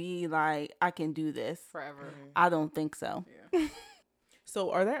to be like, I can do this forever? I don't think so. Yeah.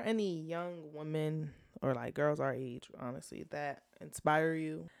 So are there any young women or like girls our age, honestly, that inspire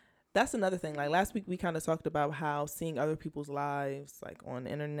you? That's another thing. Like last week we kind of talked about how seeing other people's lives like on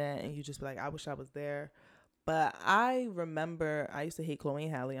the internet and you just be like, I wish I was there. But I remember I used to hate Chloe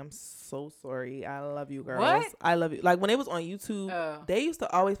and Halle. I'm so sorry. I love you, girls. What? I love you. Like when it was on YouTube, they used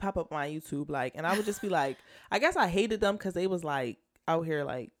to always pop up on my YouTube. Like, and I would just be like, I guess I hated them because they was like out here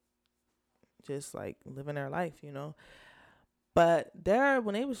like just like living their life, you know. But there,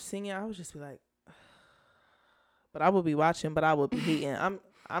 when they was singing, I would just be like, but I would be watching, but I would be hating.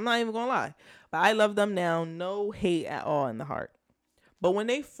 I'm not even gonna lie, but I love them now. No hate at all in the heart. But when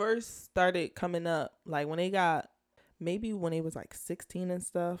they first started coming up, like when they got, maybe when they was like 16 and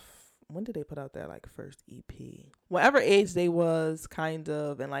stuff, when did they put out their like first EP? Whatever age they was, kind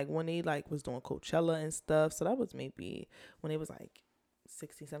of, and like when they like was doing Coachella and stuff. So that was maybe when they was like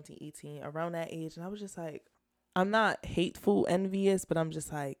 16, 17, 18, around that age. And I was just like, I'm not hateful, envious, but I'm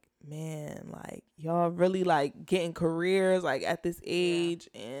just like, man, like y'all really like getting careers like at this age,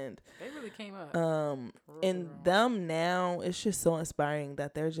 and they really came up. And them now, it's just so inspiring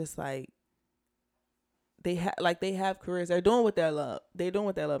that they're just like they have careers. They're doing what they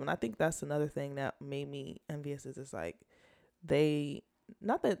love. And I think that's another thing that made me envious is it's like they,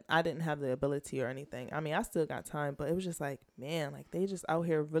 not that I didn't have the ability or anything. I mean, I still got time, but it was just like, man, like they just out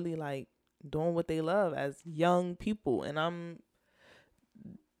here really like doing what they love as young people, and I'm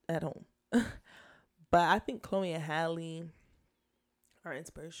at home. But I think Chloe and Halle are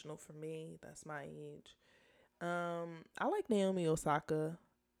inspirational for me. That's my age. I like Naomi Osaka.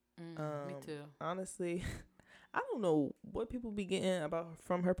 Me too. Honestly, I don't know what people be getting about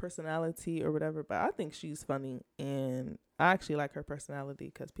from her personality or whatever, but I think she's funny, and I actually like her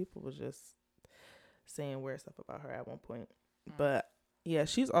personality because people was just saying weird stuff about her at one point. But yeah,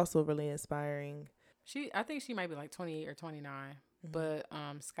 she's also really inspiring. I think she might be like 28 or 29. But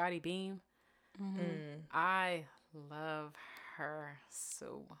Scotty Beam, I love her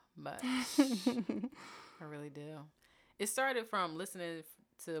so much. I really do. It started from listening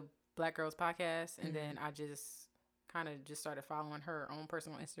to Black Girls Podcast, and then I just kind of just started following her own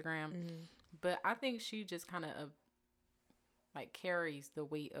personal Instagram. But I think she just kind of like carries the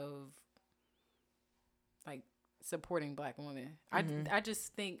weight of like supporting Black women. I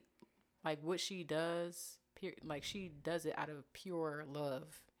just think like what she does, like she does it out of pure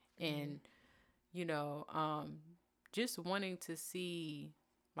love, and you know, just wanting to see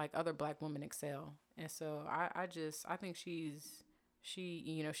like other Black women excel. And so I think she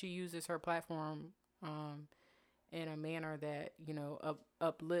uses her platform in a manner that, you know,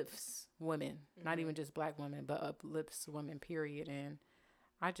 uplifts women, not even just Black women, but uplifts women, period. And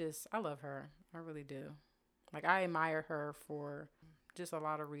I love her. I really do. Like, I admire her for just a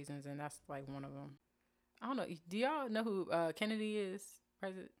lot of reasons, and that's like one of them. I don't know. Do y'all know who Kennedy is?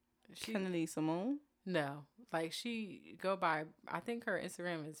 Kennedy Simone? No. Like, she go by, I think her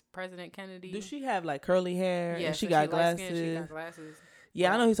Instagram is President Kennedy. Does she have like curly hair? Yeah, and she so got she glasses. She got glasses.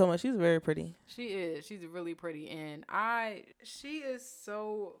 Yeah, I know who's so much. She's very pretty. She is. She's really pretty, and she is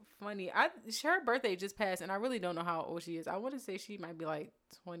so funny. Her birthday just passed, and I really don't know how old she is. I want to say she might be like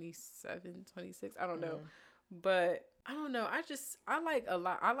 27, 26. I don't know, but I don't know. I like a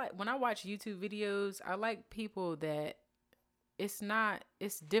lot. I like when I watch YouTube videos. I like people that it's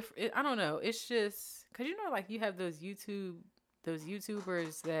different. I don't know. It's just because you know, like you have those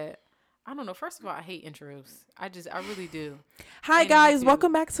YouTubers that. I don't know. First of all, I hate intros. I really do. Hi, guys.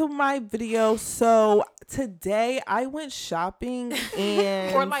 Welcome back to my video. So today I went shopping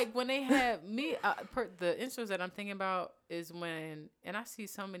and... or like when they have me, the intros that I'm thinking about is when, and I see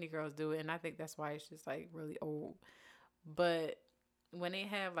so many girls do it, and I think that's why it's just like really old. But when they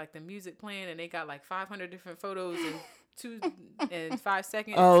have like the music playing and they got like 500 different photos and 2 and 5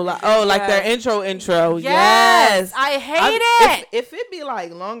 seconds. Like their intro. Yes. I hate it. If it be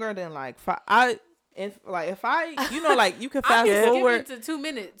like longer than like 5, if I you know, like you can fast forward to 2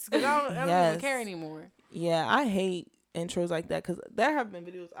 minutes because I don't even care anymore. Yeah, I hate intros like that because there have been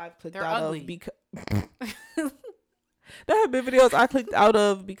videos I've clicked out of because there have been videos I clicked out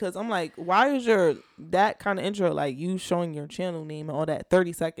of because I'm like, why is that kind of intro, like you showing your channel name and all that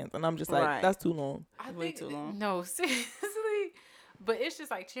 30 seconds, and I'm just like, that's too long. Way too long. No, seriously. But it's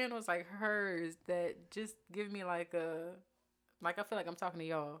just like channels like hers that just give me like I feel like I'm talking to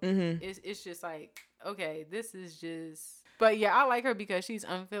y'all. It's just like, okay, this is just But yeah, I like her because she's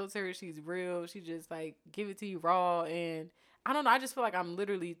unfiltered. She's real. She just like give it to you raw. And I don't know. I just feel like I'm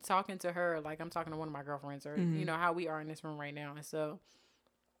literally talking to her like I'm talking to one of my girlfriends or, you know, how we are in this room right now. And so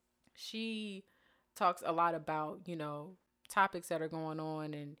she talks a lot about, you know, topics that are going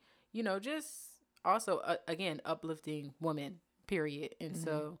on and, you know, just also, again, uplifting women, period. And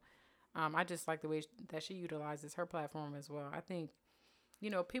so I just like the way that she utilizes her platform as well. I think, you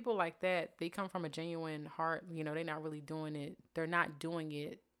know, people like that, they come from a genuine heart. You know, they're not really doing it. They're not doing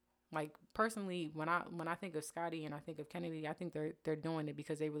it. Like, personally, when I think of Scotty and I think of Kennedy, I think they're doing it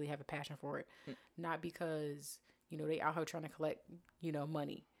because they really have a passion for it. Not because, you know, they out here trying to collect, you know,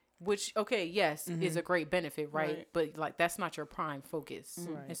 money. Which, okay, yes, is a great benefit, right? But, like, that's not your prime focus.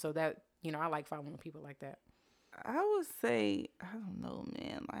 Right. And so that, you know, I like following people like that. I would say, I don't know,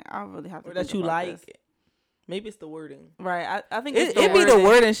 man. Like, I really have to or think that you about like. this. Maybe it's the wording. Right. I think it be the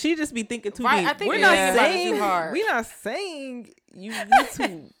wording. She just be thinking too deep. I think we're not saying you need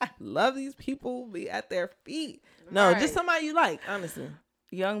to love these people, be at their feet. No, just somebody you like, honestly.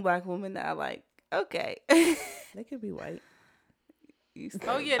 Young black woman that I like. Okay. They could be white.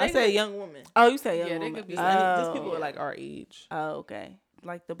 Oh, yeah. I say a young woman. Oh, you say young woman. They could be. Just people are like our age. Oh, okay.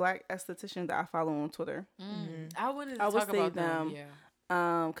 Like the black estheticians that I follow on Twitter. I would say them.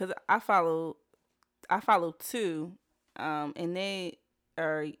 Yeah. Because I follow two, and they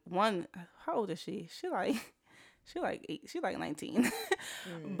are one. How old is she? She like 8. She like 19.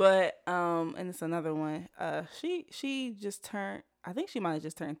 But and it's another one. She just turned. I think she might have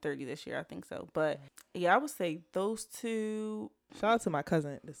just turned 30 this year. I think so. But yeah, I would say those two. Shout out to my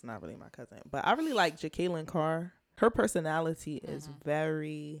cousin. This is not really my cousin, but I really like Jacqueline Carr. Her personality is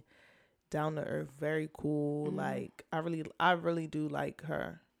very down to earth, very cool. Like I really do like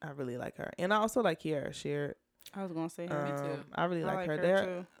her. I really like her, and I also like Kiara Sheard. I was gonna say her. Me too. I really like her.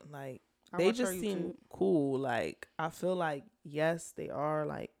 They're like they just seem cool. Like I feel like yes, they are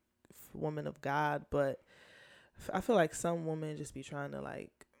like women of God, but I feel like some women just be trying to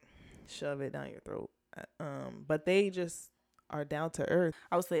like shove it down your throat. But they just are down to earth.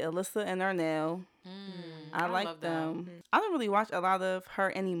 I would say Alyssa and Arnell. I like them. I don't really watch a lot of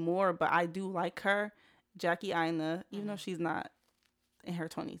her anymore, but I do like her. Jackie Aina, even though she's not in her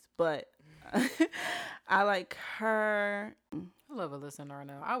 20s, but I like her. I love Alyssa and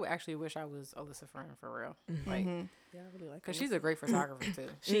Arnell. I would actually wish I was Alyssa friend for real. Like, yeah, I really like because she's a great photographer too.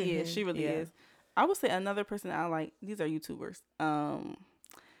 She is. She really is. I would say another person I like. These are YouTubers.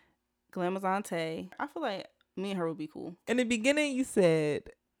 Glamazante. I feel like me and her would be cool. In the beginning, you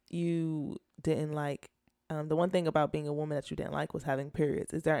said you didn't like the one thing about being a woman that you didn't like was having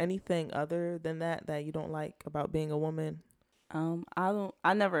periods. Is there anything other than that you don't like about being a woman?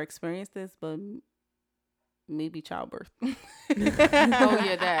 I never experienced this, but maybe childbirth. Oh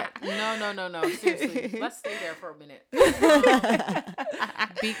yeah, that. No. Seriously, let's stay there for a minute.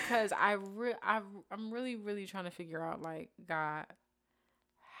 Because I'm really trying to figure out, like, God,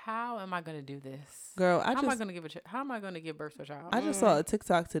 how am I gonna do this, girl? How am I gonna give birth to a child? I just saw a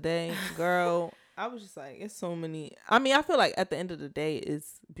TikTok today, girl. I was just like, it's so many. I mean, I feel like at the end of the day,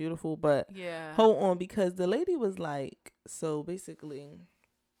 it's beautiful, but hold on, because the lady was like, so basically,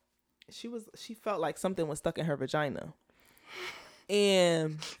 she felt like something was stuck in her vagina,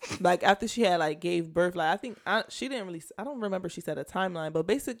 and like after she had like gave birth, like I don't remember she said a timeline, but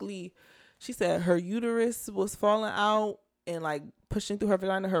basically, she said her uterus was falling out and like pushing through her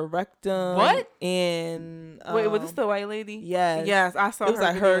vagina, her rectum. What? And wait, was this the white lady? Yes, I saw. It was her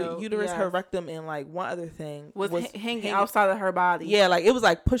like video. her uterus, her rectum, and like one other thing was hanging outside of her body. Yeah, like it was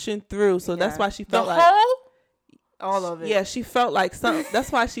like pushing through. So that's why she felt the whole, all of it. Yeah, she felt like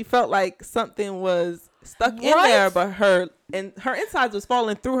that's why she felt like something was stuck in there, but her insides was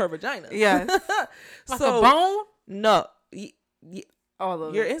falling through her vagina. Yeah, like a bone. No, all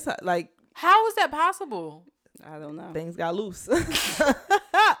of your it. inside, like how is that possible? I don't know. Things got loose.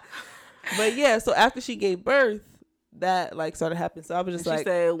 But yeah, so after she gave birth, that like started happening. So I was just like, she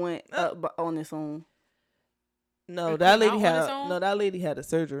said it went up on its own. No, that lady had a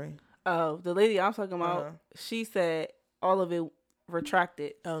surgery. Oh, the lady I'm talking about, she said all of it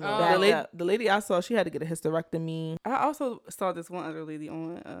retracted. Oh no, the lady I saw, she had to get a hysterectomy. I also saw this one other lady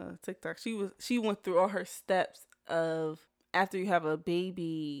on TikTok. She went through all her steps of after you have a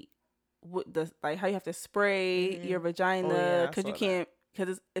baby. With the like how you have to spray your vagina because you can't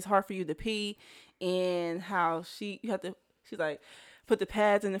because it's hard for you to pee, and how she's like put the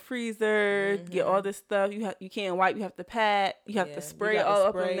pads in the freezer, get all this stuff. You can't wipe. You have to pad. You have to spray it all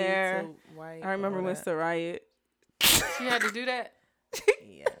up in there. I remember when Soraya she had to do that.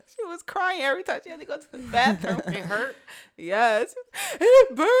 She was crying every time she had to go to the bathroom. It hurt? Yes.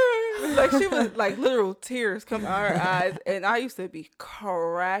 It burned. Like, she was, like, literal tears come out her eyes. And I used to be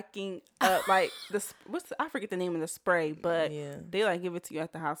cracking up. Like, I forget the name of the spray, but they, like, give it to you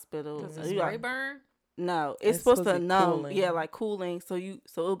at the hospital. Does the spray burn? No. It's supposed to numb. Cooling. Yeah, like, cooling. So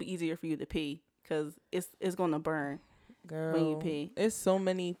it'll be easier for you to pee. Because it's going to burn. Girl, when you pee. It's so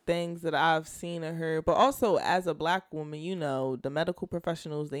many things that I've seen and heard, but also as a black woman, you know, the medical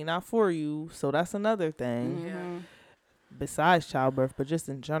professionals, they not for you, so that's another thing. Yeah. Besides childbirth, but just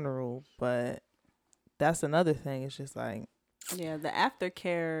in general, but that's another thing. It's just like, yeah, the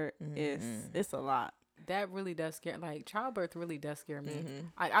aftercare it's a lot. That really does scare. Like, childbirth really does scare me.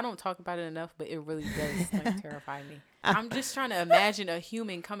 I don't talk about it enough, but it really does like terrify me. I'm just trying to imagine a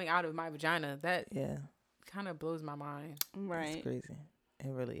human coming out of my vagina. That kind of blows my mind. Right. It's crazy. It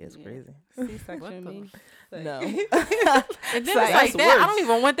really is crazy. C-section me. No. And then it's like that. Worse. I don't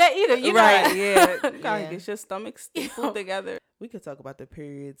even want that either. You right. know? Yeah. You gotta get your stomach stapled together. We could talk about the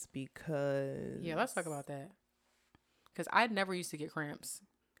periods because... Yeah, let's talk about that. Because I never used to get cramps.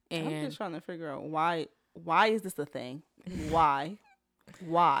 And I'm just trying to figure out why is this a thing? Why?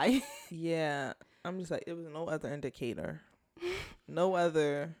 Yeah. I'm just like, it was no other indicator. No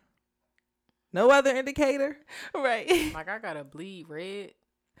other indicator. Right. Like, I gotta bleed red.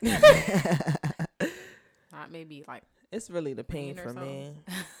 Not maybe like... It's really the pain for me.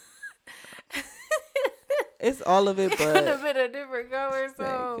 It's all of it, but... It could have been a different color,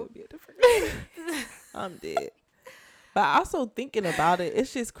 so... It could be a different color. I'm dead. But also thinking about it,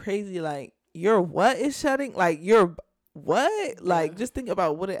 it's just crazy. Like, your what is shedding? Like, your what? Like, just think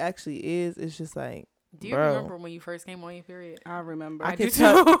about what it actually is. It's just like, do you remember when you first came on your period? I remember. I could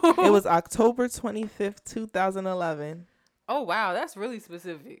tell. It was October 25th, 2011. Oh, wow. That's really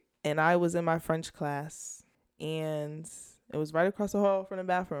specific. And I was in my French class. And it was right across the hall from the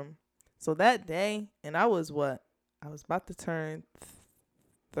bathroom. So that day, and I was what? I was about to turn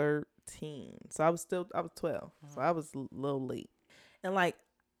 13. So I was 12. So I was a little late. And like,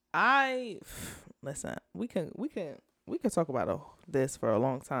 listen, we can talk about this for a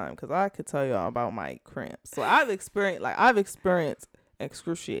long time because I could tell y'all about my cramps. So I've experienced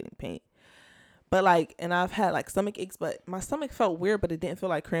excruciating pain. But like, and I've had like stomach aches, but my stomach felt weird, but it didn't feel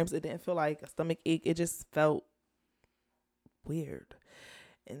like cramps. It didn't feel like a stomach ache. It just felt weird.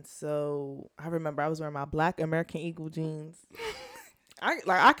 And so I remember I was wearing my black American Eagle jeans.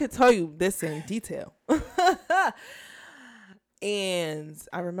 I could tell you this in detail. And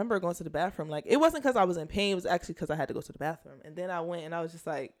I remember going to the bathroom. Like, it wasn't because I was in pain. It was actually because I had to go to the bathroom. And then I went and I was just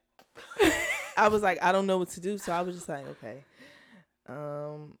like, I don't know what to do. So I was just like, okay,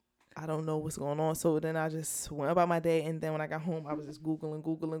 I don't know what's going on. So then I just went about my day. And then when I got home, I was just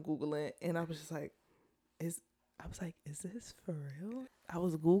Googling. And I was just like, is this for real? I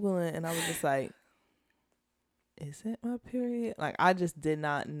was Googling and I was just like, is it my period? Like, I just did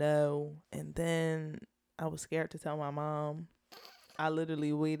not know. And then I was scared to tell my mom. I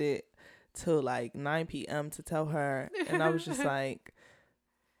literally waited till like 9 p.m. to tell her. And I was just like,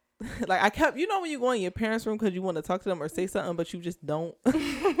 I kept, you know, when you go in your parents' room because you want to talk to them or say something, but you just don't.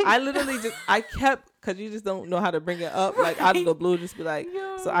 I kept, because you just don't know how to bring it up, like out of the blue, just be like,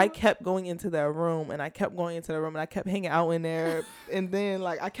 so I kept going into their room and I kept hanging out in there. And then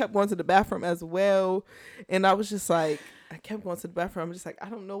like, I kept going to the bathroom as well. And I was just like, I kept going to the bathroom. I'm just like, I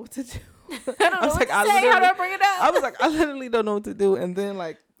don't know what to do. I was like, how do I bring it up? I was like, I literally don't know what to do. And then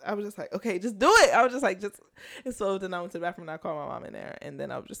like, I was just like, okay, just do it. I was just like, and so then I went to the bathroom and I called my mom in there. And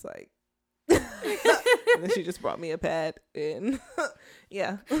then I was just like, and then she just brought me a pad and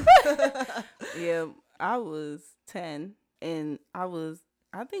yeah. Yeah, I was 10 and I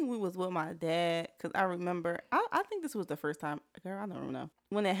think we was with my dad because I remember, I think this was the first time, girl, I don't know.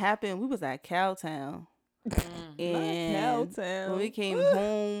 When it happened, we was at Cowtown. And when we came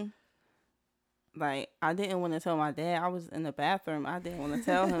home, like, I didn't want to tell my dad. I was in the bathroom. I didn't want to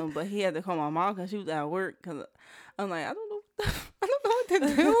tell him, but he had to call my mom because she was at work. Because I'm like, I don't know what to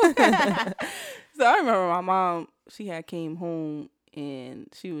do. So I remember my mom, she had came home and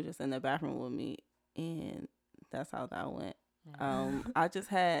she was just in the bathroom with me, and that's how that went. I just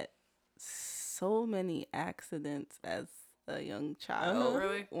had so many accidents as a young child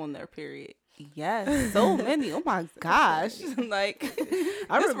on their period. Yes, so many. Oh my gosh. Like,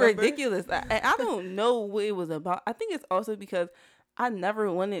 it's ridiculous. I don't know what it was about. I think it's also because I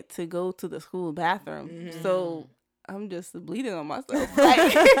never wanted to go to the school bathroom. Mm-hmm. So I'm just bleeding on myself.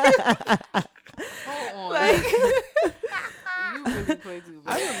 Like, hold on. You really play too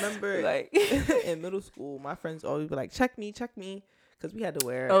much. I remember like in middle school, my friends always be like, check me. because we had to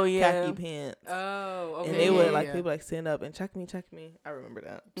wear khaki pants. Oh, okay. And they would they would like stand up and check me. I remember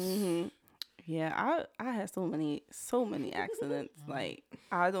that. Mm-hmm. Yeah, I had so many accidents. Like,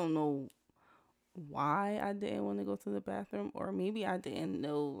 I don't know why I didn't want to go to the bathroom, or maybe I didn't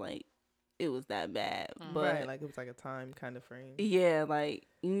know like it was that bad. But right, like it was like a time kind of frame. Yeah, like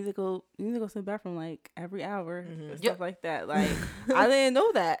you need to go to the bathroom like every hour and stuff like that. Like I didn't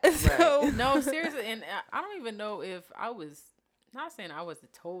know that. So no, seriously, and I don't even know if I was not saying I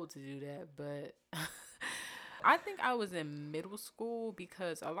wasn't told to do that, but I think I was in middle school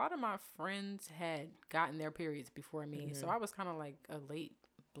because a lot of my friends had gotten their periods before me. So I was kind of like a late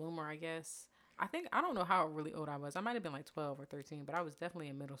bloomer, I guess. I don't know how really old I was. I might have been like 12 or 13, but I was definitely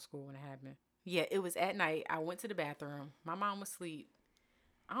in middle school when it happened. Yeah, it was at night. I went to the bathroom. My mom was asleep.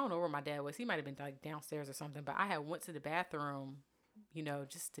 I don't know where my dad was. He might have been like downstairs or something, but I had went to the bathroom,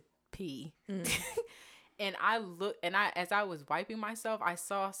 just to pee. And I looked, and as I was wiping myself, I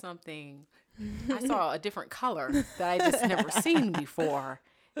saw something. I saw a different color that I just never seen before.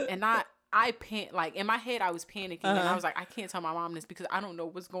 And I like in my head, I was panicking, and I was like, I can't tell my mom this because I don't know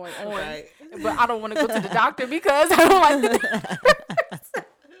what's going on, right. But I don't want to go to the doctor because I don't like the doctor.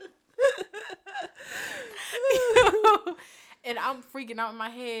 And I'm freaking out in my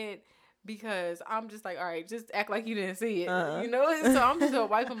head because I'm just like, all right, just act like you didn't see it, So I'm just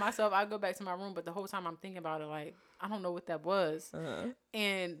wiping myself. I go back to my room, but the whole time I'm thinking about it, like, I don't know what that was.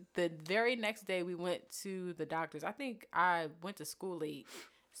 And the very next day we went to the doctor's. I think I went to school late.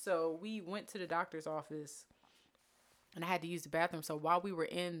 So we went to the doctor's office and I had to use the bathroom. So while we were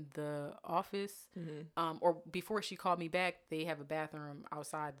in the office, or before she called me back, they have a bathroom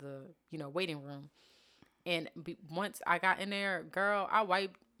outside the, waiting room. And once I got in there, girl, I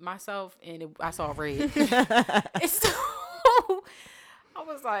wiped myself and I saw red. So I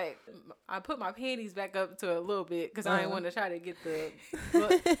was like, I put my panties back up to a little bit because I didn't want to try to get the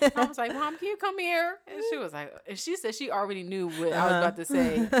look. I was like, Mom, can you come here? And she was like, and she said she already knew what I was about to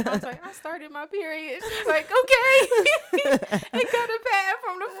say. I was like, I started my period. She was like, okay. And got a pad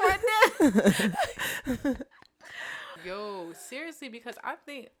from the front desk. Yo, seriously, because I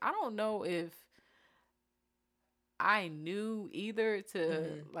don't know if I knew either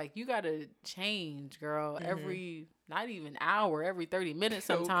to like, you gotta change, girl, every not even hour, every 30 minutes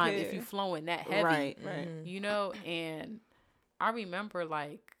sometimes if you flowing that heavy. Right. And I remember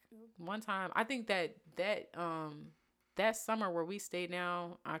like one time, I think that summer where we stayed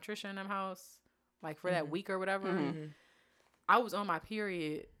down on Trisha and them house, like for that week or whatever, I was on my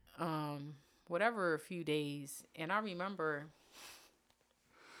period, whatever, a few days. And I remember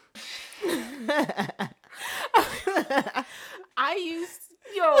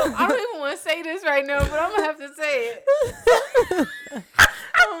I don't even want to say this right now, but I'm gonna have to say it. I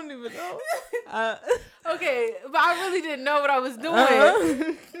don't even know. Okay, but I really didn't know what I was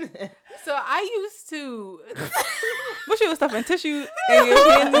doing. So I used to. What, you was stuffing tissue in your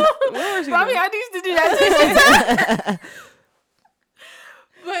panties? I used to do that.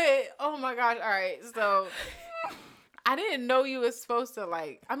 But oh my gosh! All right, so I didn't know you was supposed to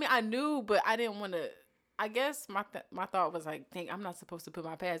like. I mean, I knew, but I didn't want to. I guess my thought was like, dang, I'm not supposed to put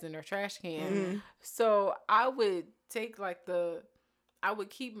my pads in their trash can. So I would take like I would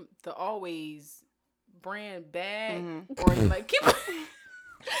keep the Always brand bag, or like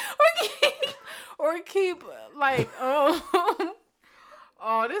keep like oh,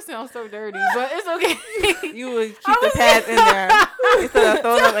 this sounds so dirty, but it's okay. You would keep the pads in there instead of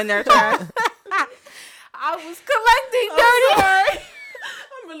throwing them in their trash. I was collecting dirty.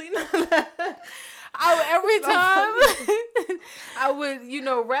 I'm really not. Every time I would,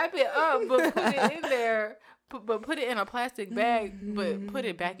 wrap it up, but put it in there, but put it in a plastic bag, but put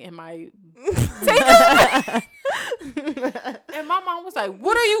it back in my. And my mom was like,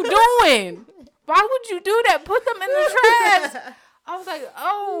 "What are you doing? Why would you do that? Put them in the trash." I was like,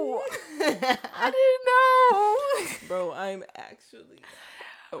 "Oh, I didn't know." Bro, I'm actually.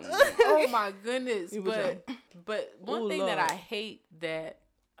 Oh my goodness! But one thing that I hate that.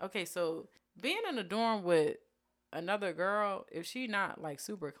 Okay, so being in a dorm with another girl, if she not like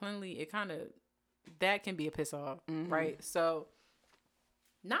super cleanly, it kind of, that can be a piss off, right? So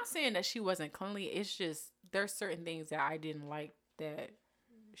not saying that she wasn't cleanly, it's just there's certain things that I didn't like that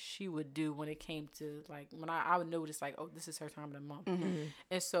she would do when it came to like, when I would notice like, oh, this is her time of the month.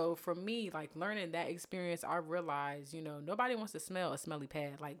 And so for me, like learning that experience, I realized, nobody wants to smell a smelly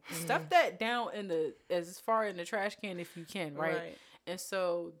pad. Like stuff that down as far in the trash can if you can, right? And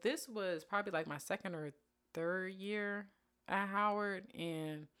so this was probably like my second or third year at Howard,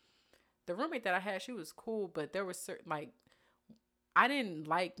 and the roommate that I had, she was cool, but there was certain, like, I didn't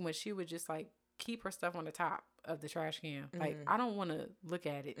like when she would just like keep her stuff on the top of the trash can. Like, I don't want to look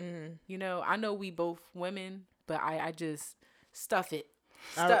at it. You know, I know we both women, but I just stuff it.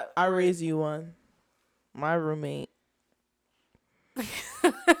 I raised you one. My roommate.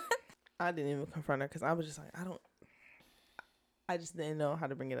 I didn't even confront her because I was just like, I just didn't know how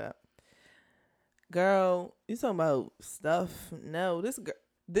to bring it up. Girl, you talking about stuff? No,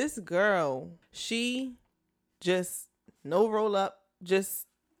 this girl, she just no roll up, just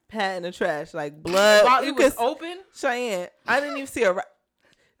pat in the trash like blood. While it was open? Cheyenne, I didn't even see her.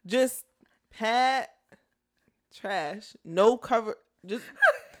 Just pat trash, no cover, just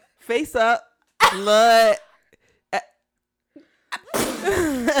face up, blood.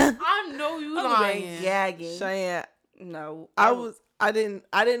 I know you lying. Gagging. Cheyenne, no, I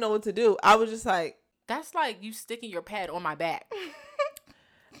didn't know what to do. I was just like, that's like you sticking your pad on my back.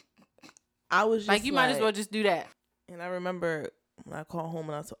 I was just like, you might as well just do that. And I remember when I called home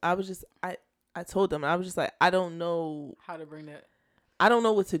and I told them, I was just like, I don't know how to bring that. I don't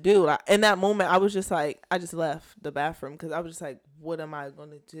know what to do. Like, in that moment, I was just like, I just left the bathroom because I was just like, what am I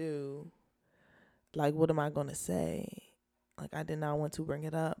going to do? Like, what am I going to say? Like, I did not want to bring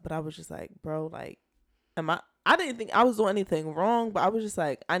it up, but I was just like, bro, like, I didn't think I was doing anything wrong, but I was just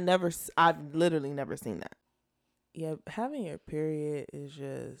like, I've literally never seen that. Yeah, having your period is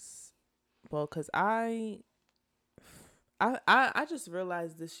just, well, because I just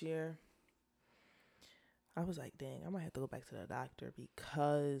realized this year, I was like, dang, I might have to go back to the doctor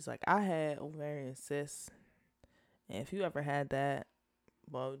because, like, I had ovarian cysts. And if you ever had that,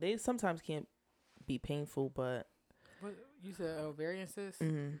 well, they sometimes can't be painful, but. What, you said ovarian cysts?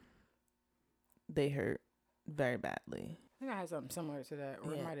 Mm-hmm. They hurt very badly. I think I had something similar to that,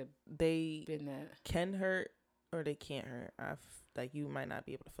 or it might have been that. Can hurt or they can't hurt. Like, you might not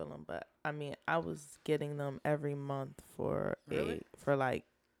be able to feel them, but I mean, I was getting them every month for like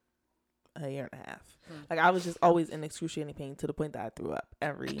a year and a half. Like, I was just always in excruciating pain to the point that I threw up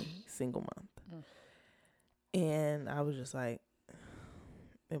every single month. And I was just like,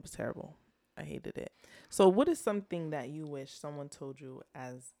 it was terrible. I hated it. So what is something that you wish someone told you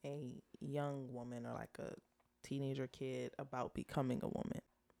as a young woman or like a teenager kid about becoming a woman?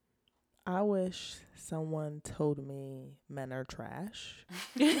 I wish someone told me men are trash.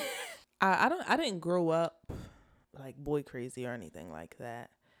 I didn't grow up like boy crazy or anything like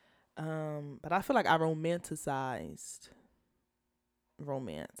that. But I feel like I romanticized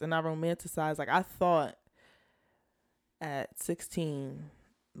romance. And I romanticized, like, I thought at 16,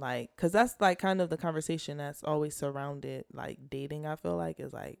 like, because that's like kind of the conversation that's always surrounded like dating, I feel like,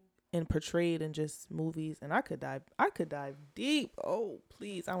 is like, and portrayed in just movies. And I could dive deep. Oh,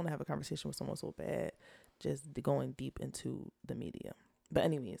 please, I want to have a conversation with someone so bad, just going deep into the media. But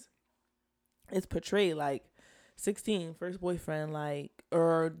anyways, it's portrayed like 16, first boyfriend, like,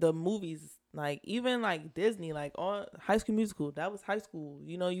 or the movies, like, even like Disney, like, all High School Musical, that was high school.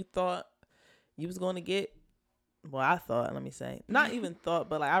 You know, you thought you was going to get, well, I thought, let me say, not even thought,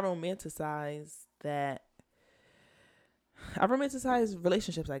 but like, I romanticized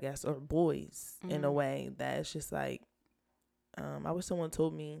relationships, I guess, or boys in a way that it's just like, I wish someone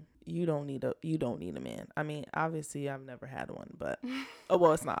told me you don't need a man. I mean, obviously I've never had one, but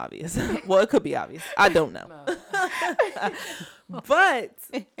well, it's not obvious. Well, it could be obvious. I don't know. But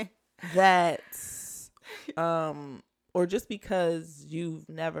that's or just because you've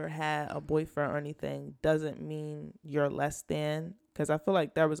never had a boyfriend or anything doesn't mean you're less than. Because I feel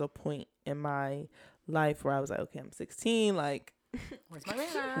like there was a point in my life where I was like, okay, I'm 16, like, where's my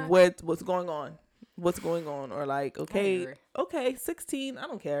man? What's going on? What's going on? Or like, okay, 16, I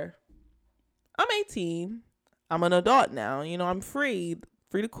don't care. I'm 18. I'm an adult now. You know, I'm free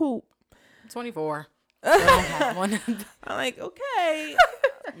to coop. 24. I don't have one. I'm like, okay.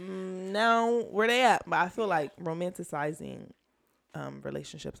 Now where they at? But I feel like romanticizing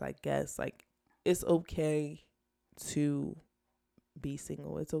relationships, I guess, like, it's okay to be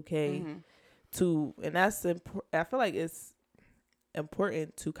single. It's okay to, and that's I feel like it's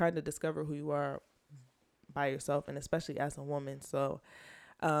important to kind of discover who you are by yourself, and especially as a woman. So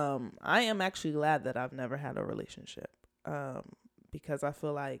I am actually glad that I've never had a relationship, because I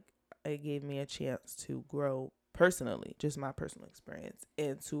feel like it gave me a chance to grow personally, just my personal experience,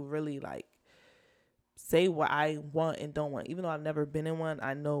 and to really like say what I want and don't want. Even though I've never been in one,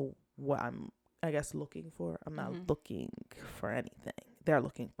 I know what I'm, I guess, looking for. I'm not looking for anything. They're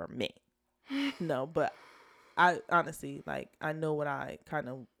looking for me. No, but I honestly, like, I know what I kind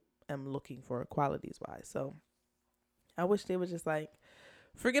of am looking for qualities wise. So I wish they would just like,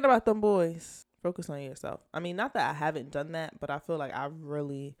 forget about them boys. Focus on yourself. I mean, not that I haven't done that, but I feel like I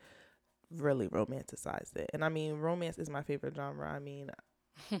really, really romanticized it. And I mean, romance is my favorite genre. I mean,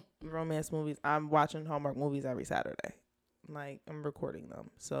 romance movies. I'm watching Hallmark movies every Saturday. Like, I'm recording them.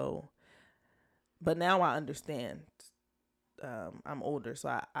 So, but now I understand. I'm older,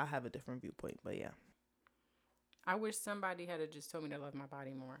 so I have a different viewpoint. But yeah. I wish somebody had just told me to love my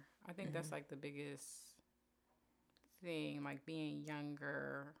body more. I think that's like the biggest thing, like being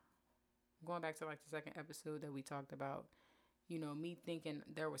younger. Going back to like the second episode that we talked about, you know, me thinking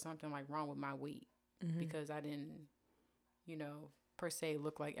there was something like wrong with my weight because I didn't, you know, per se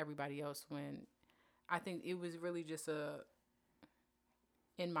look like everybody else, when I think it was really just a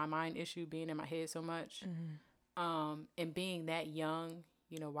in my mind issue, being in my head so much. And being that young,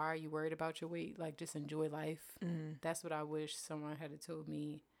 you know, why are you worried about your weight? Like, just enjoy life. That's what I wish someone had told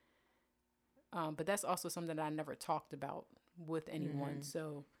me. But that's also something that I never talked about with anyone.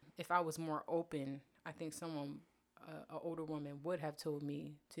 So if I was more open, I think someone, an older woman, would have told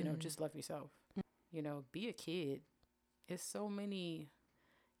me to, you know, just love yourself. You know, be a kid. It's so many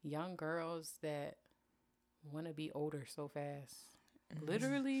young girls that want to be older so fast.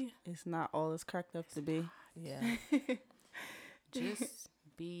 Literally. It's not all it's cracked up to be. Yeah. Just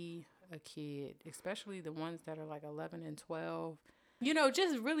be a kid, especially the ones that are like 11 and 12. You know,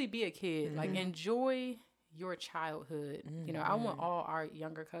 just really be a kid. Like, enjoy your childhood. You know, I want all our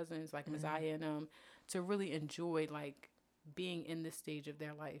younger cousins, like Messiah and them, to really enjoy, like, being in this stage of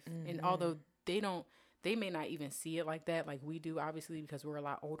their life. And although they may not even see it like that, like we do, obviously, because we're a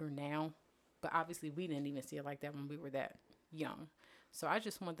lot older now. But obviously, we didn't even see it like that when we were that young. So I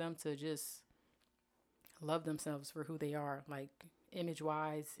just want them to just love themselves for who they are, like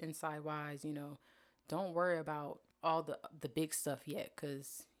image-wise, inside-wise. You know, don't worry about all the big stuff yet,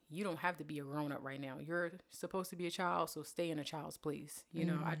 because you don't have to be a grown-up right now. You're supposed to be a child, so stay in a child's place. You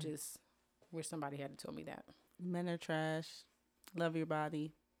know, I just wish somebody had told me that. Men are trash. Love your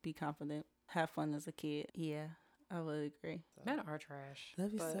body. Be confident. Have fun as a kid. Yeah, I would agree. Men are trash.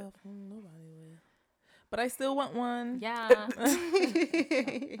 Love yourself. Nobody will. But I still want one. Yeah. That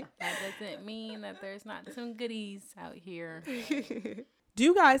doesn't mean that there's not some goodies out here. Do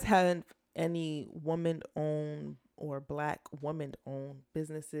you guys have any woman-owned or Black woman-owned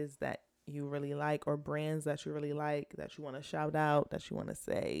businesses that you really like, or brands that you really like, that you want to shout out, that you want to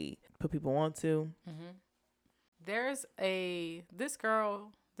say, put people onto? There's this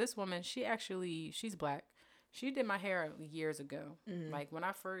woman, she's Black. She did my hair years ago. Like, when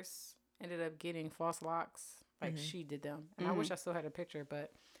I first ended up getting false locks, like, she did them. And I wish I still had a picture,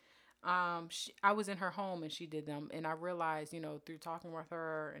 but I was in her home and she did them. And I realized, you know, through talking with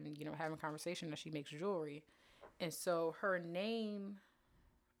her and, you know, having conversation, that she makes jewelry. And so her name,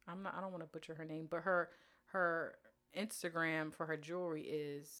 I don't want to butcher her name, but her Instagram for her jewelry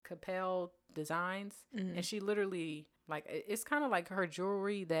is Capel Designs. And she literally, like, it's kind of like her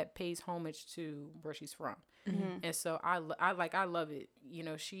jewelry that pays homage to where she's from. And so I love it. You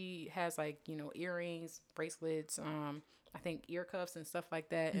know, she has, like, you know, earrings, bracelets, I think ear cuffs and stuff like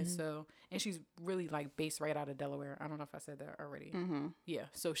that. And so, and she's really, like, based right out of Delaware. I don't know if I said that already. Yeah.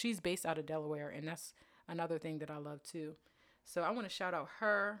 So she's based out of Delaware, and that's another thing that I love too. So I want to shout out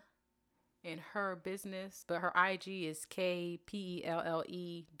her and her business, but her IG is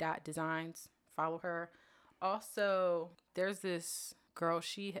KPELLE.designs. Follow her. Also, there's this girl,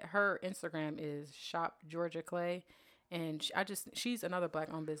 her Instagram is Shop Georgia Clay, and she's another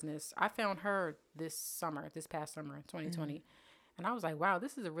Black-owned business. I found her this past summer, 2020, and I was like, wow,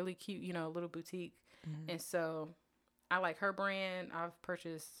 this is a really cute, you know, little boutique. And so I like her brand. I've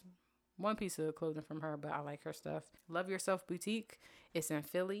purchased one piece of clothing from her, but I like her stuff. Love Yourself Boutique. It's in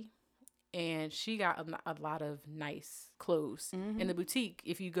Philly. And she got a lot of nice clothes in the boutique.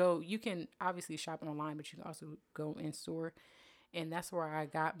 If you go, you can obviously shop online, but you can also go in store. And that's where I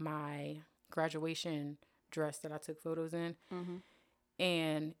got my graduation dress that I took photos in.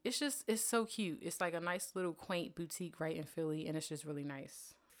 And it's so cute. It's like a nice little quaint boutique right in Philly. And it's just really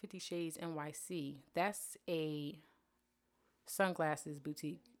nice. 50 Shades NYC. That's a sunglasses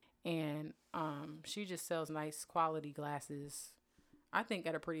boutique. And she just sells nice quality glasses, I think,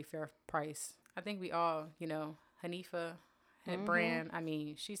 at a pretty fair price. I think we all, you know, Hanifa, that brand, I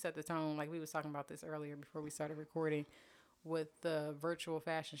mean, she set the tone. Like, we was talking about this earlier before we started recording with the virtual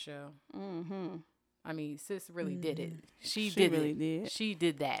fashion show. I mean, sis really did it. She really did. She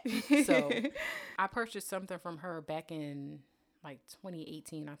did that. So I purchased something from her back in like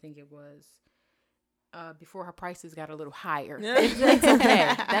 2018, I think it was. Before her prices got a little higher. It's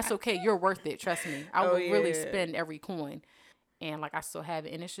okay. That's okay. You're worth it. Trust me. I would really spend every coin. And, like, I still have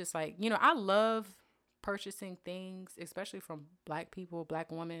it. And it's just like, you know, I love purchasing things, especially from Black people,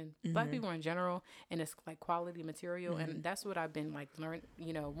 Black women, Black people in general. And it's like quality material. And that's what I've been, like, learning,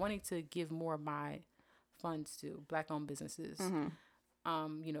 you know, wanting to give more of my funds to Black-owned businesses.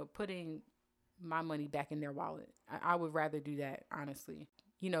 putting my money back in their wallet. I would rather do that, honestly.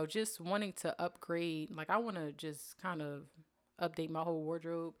 Just wanting to upgrade. Like, I want to just kind of update my whole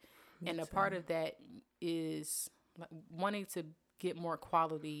wardrobe. And a part of that is like wanting to get more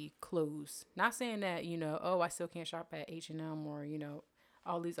quality clothes. Not saying that, I still can't shop at H&M or,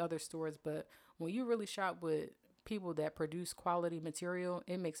 all these other stores. But when you really shop with people that produce quality material,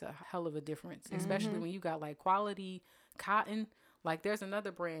 it makes a hell of a difference, especially when you got like quality cotton. Like, there's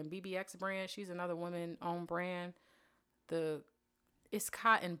another brand, BBX brand. She's another woman-owned brand. It's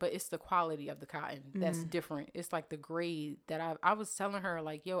cotton, but it's the quality of the cotton that's different. It's like the grade that I was telling her,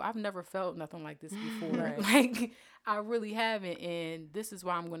 like, yo, I've never felt nothing like this before. Like, I really haven't. And this is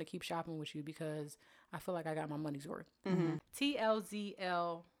why I'm going to keep shopping with you, because I feel like I got my money's worth.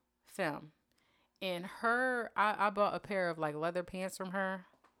 TLZL Femme. And I bought a pair of like leather pants from her.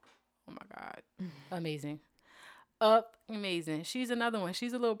 Oh my God. Amazing. Amazing. She's another one.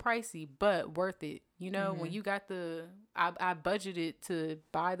 She's a little pricey, but worth it. When you got I budgeted to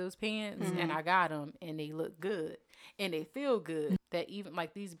buy those pants, and I got them, and they look good and they feel good. That even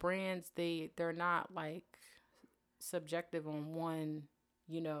like these brands, they're not like subjective on one,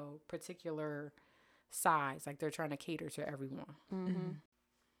 particular size. Like, they're trying to cater to everyone.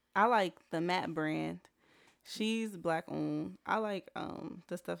 I like the Matte brand. She's Black owned. I like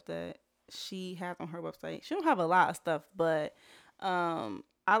the stuff that she has on her website. She don't have a lot of stuff, but I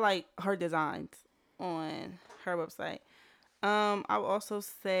like her designs on her website. I would also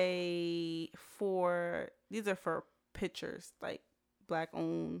say these are for pictures, like Black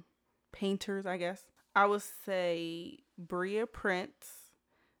owned painters, I guess. I would say Bria Prince.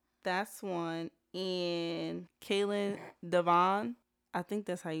 That's one. And Kaylin Devon. I think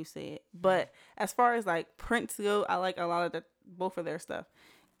that's how you say it. But as far as like prints go, I like a lot of both of their stuff.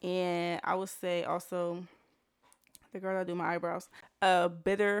 And I would say also the girl that do my eyebrows,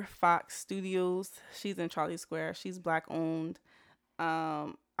 Bitter Fox Studios. She's in Charlie Square. She's Black owned.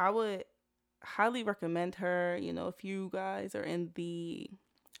 I would highly recommend her. If you guys are in the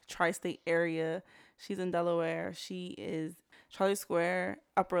tri-state area, she's in Delaware. She is Charlie Square,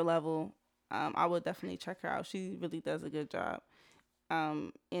 upper level. I would definitely check her out. She really does a good job.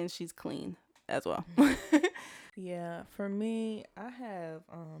 And she's clean as well. Yeah, for me, I have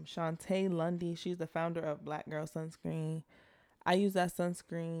Shantae Lundy. She's the founder of Black Girl Sunscreen. I use that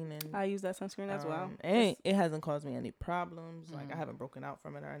sunscreen, and I use that sunscreen as well. And it hasn't caused me any problems. Like, I haven't broken out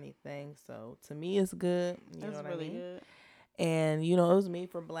from it or anything. So to me, it's good. You know what really I mean? Good. And it was made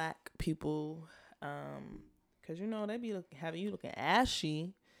for Black people, because they be having you looking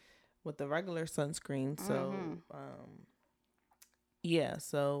ashy with the regular sunscreen. So yeah,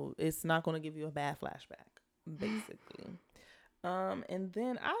 so it's not going to give you a bad flashback, basically. And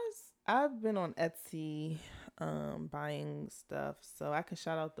then I've been on Etsy buying stuff, so I can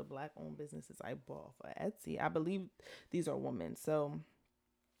shout out the Black owned businesses I bought for Etsy. I believe these are women. So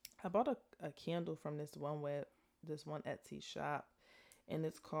I bought a candle from this one Etsy shop, and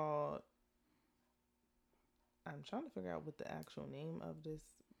it's called, I'm trying to figure out what the actual name of this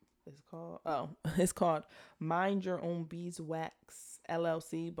is called. Oh, it's called Mind Your Own Beeswax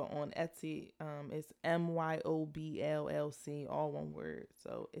LLC, but on Etsy, it's MYOBLLC, all one word.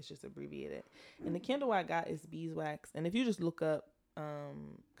 So it's just abbreviated. And the candle I got is beeswax. And if you just look up,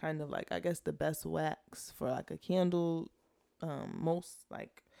 kind of like, I guess, the best wax for like a candle, most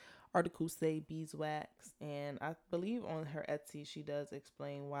like articles say beeswax. And I believe on her Etsy, she does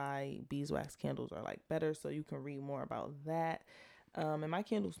explain why beeswax candles are like better. So you can read more about that. And my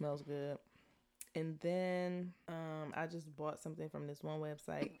candle smells good. And then I just bought something from this one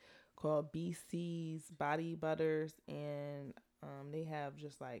website called BC's Body Butters, and they have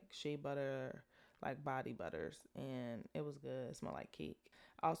just like shea butter, like body butters, and it was good. It smelled like cake.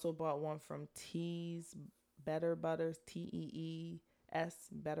 I also bought one from Tees Better Butters, TEES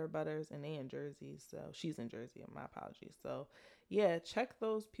Better Butters, and they in Jersey. So she's in Jersey. My apologies. So yeah, check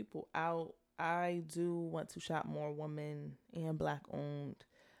those people out. I do want to shop more women and Black owned.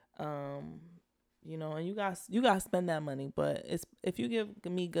 And you guys spend that money, but if you give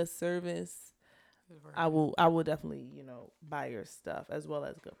me good service, I will definitely, buy your stuff as well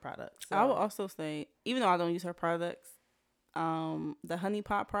as good products. So. I will also say, even though I don't use her products, the Honey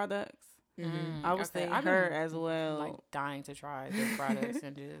Pot products, I would say her as well. Like dying to try those products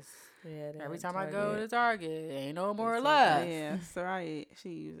and just every time I go to Target, ain't no more left. Yeah, so she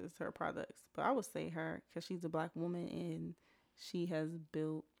uses her products, but I would say her because she's a Black woman and she has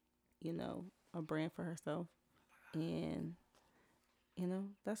built, a brand for herself, and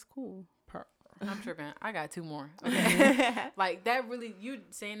that's cool. I'm tripping. I got 2 more. Okay. Like that really, you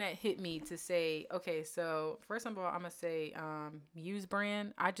saying that hit me to say, okay, so first of all, I'm going to say Muse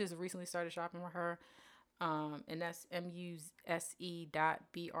brand. I just recently started shopping with her. And that's muse.brnd.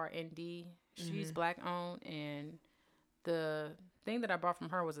 She's Black owned. And the thing that I bought from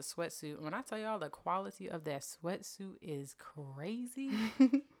her was a sweatsuit. When I tell y'all the quality of that sweatsuit is crazy,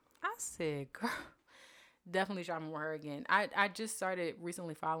 I said, girl. Definitely shopping with her again. I just started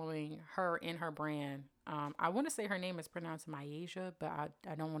recently following her and her brand. I want to say her name is pronounced Myasia, but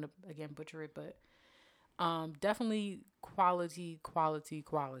I don't want to, again, butcher it. But definitely quality.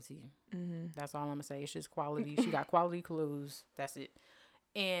 That's all I'm going to say. It's just quality. She got quality clothes. That's it.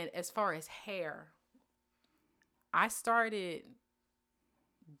 And as far as hair, I started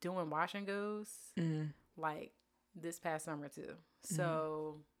doing wash and goes like this past summer too.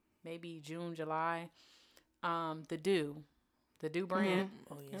 So maybe June, July. The Do brand.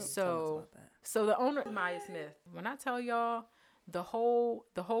 Oh yeah. So the owner, Maya Smith. When I tell y'all the whole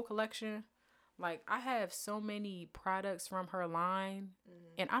collection, like I have so many products from her line,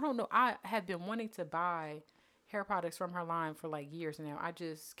 and I don't know. I have been wanting to buy hair products from her line for like years now. I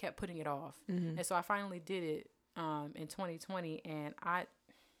just kept putting it off, and so I finally did it in 2020, and I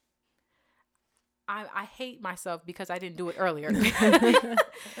hate myself because I didn't do it earlier.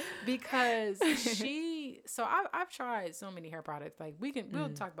 Because I've tried so many hair products. Like we'll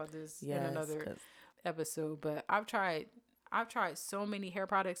talk about this in another episode, but I've tried so many hair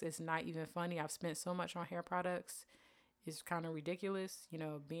products. It's not even funny. I've spent so much on hair products. It's kind of ridiculous,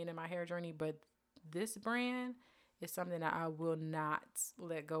 being in my hair journey, but this brand is something that I will not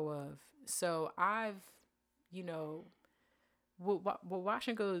let go of. So I've, with wash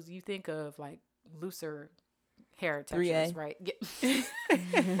and goes, you think of like looser hair textures, 3A. right?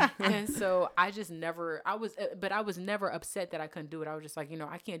 And so I was never upset that I couldn't do it. I was just like,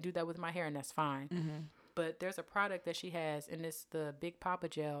 I can't do that with my hair, and that's fine. But there's a product that she has, and it's the Big Papa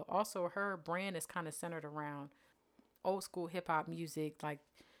Gel. Also, her brand is kind of centered around old school hip hop music, like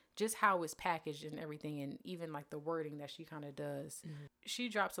just how it's packaged and everything, and even like the wording that she kind of does. She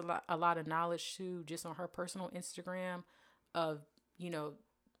drops a lot of knowledge too, just on her personal Instagram of,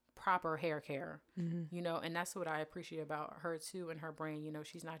 proper hair care, and that's what I appreciate about her too and her brand.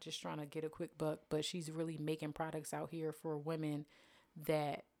 She's not just trying to get a quick buck, but she's really making products out here for women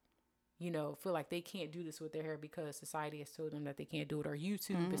that, feel like they can't do this with their hair because society has told them that they can't do it, or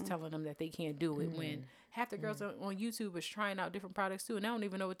YouTube is telling them that they can't do it, when half the girls on YouTube is trying out different products too, and they don't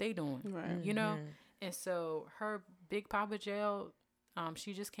even know what they're doing, right. And so her Big Papa Gel,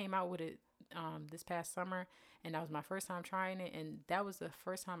 she just came out with it this past summer, and that was my first time trying it, and that was the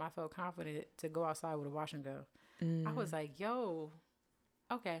first time I felt confident to go outside with a wash and go. I was like, yo,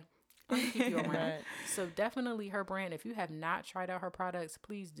 okay, I'm gonna keep you around. Right. So definitely her brand. If you have not tried out her products,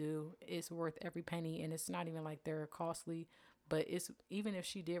 please do. It's worth every penny, and it's not even like they're costly, but even if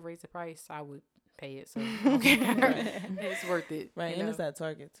she did raise the price, I would pay it. So okay. It's worth it. Right, and it's at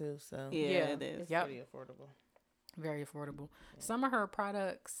Target too, so yeah, it is. It's pretty affordable. Very affordable. Some of her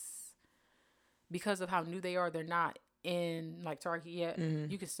products, because of how new they are, they're not in like Target yet.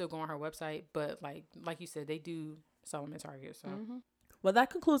 You can still go on her website, but like you said, they do sell them at Target. So well, that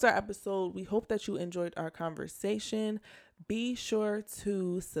concludes our episode. We hope that you enjoyed our conversation. Be sure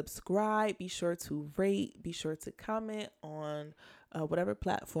to subscribe, be sure to rate, be sure to comment on whatever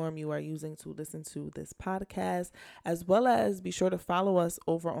platform you are using to listen to this podcast, as well as be sure to follow us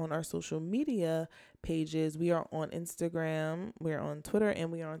over on our social media pages. We are on Instagram, we're on Twitter, and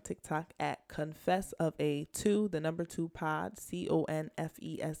we are on TikTok at Confess of a 2, the number 2 pod,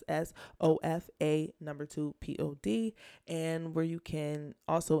 CONFESSOFA number 2 POD, and where you can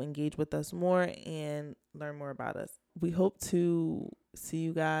also engage with us more and learn more about us. We hope to see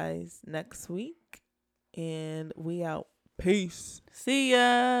you guys next week, and we out. Peace. See ya.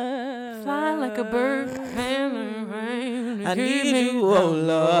 Fly like a bird. I need you, oh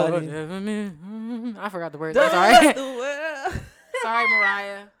Lord. I forgot the words. Sorry. The world. Sorry,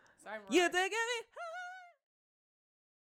 Mariah. You taking me?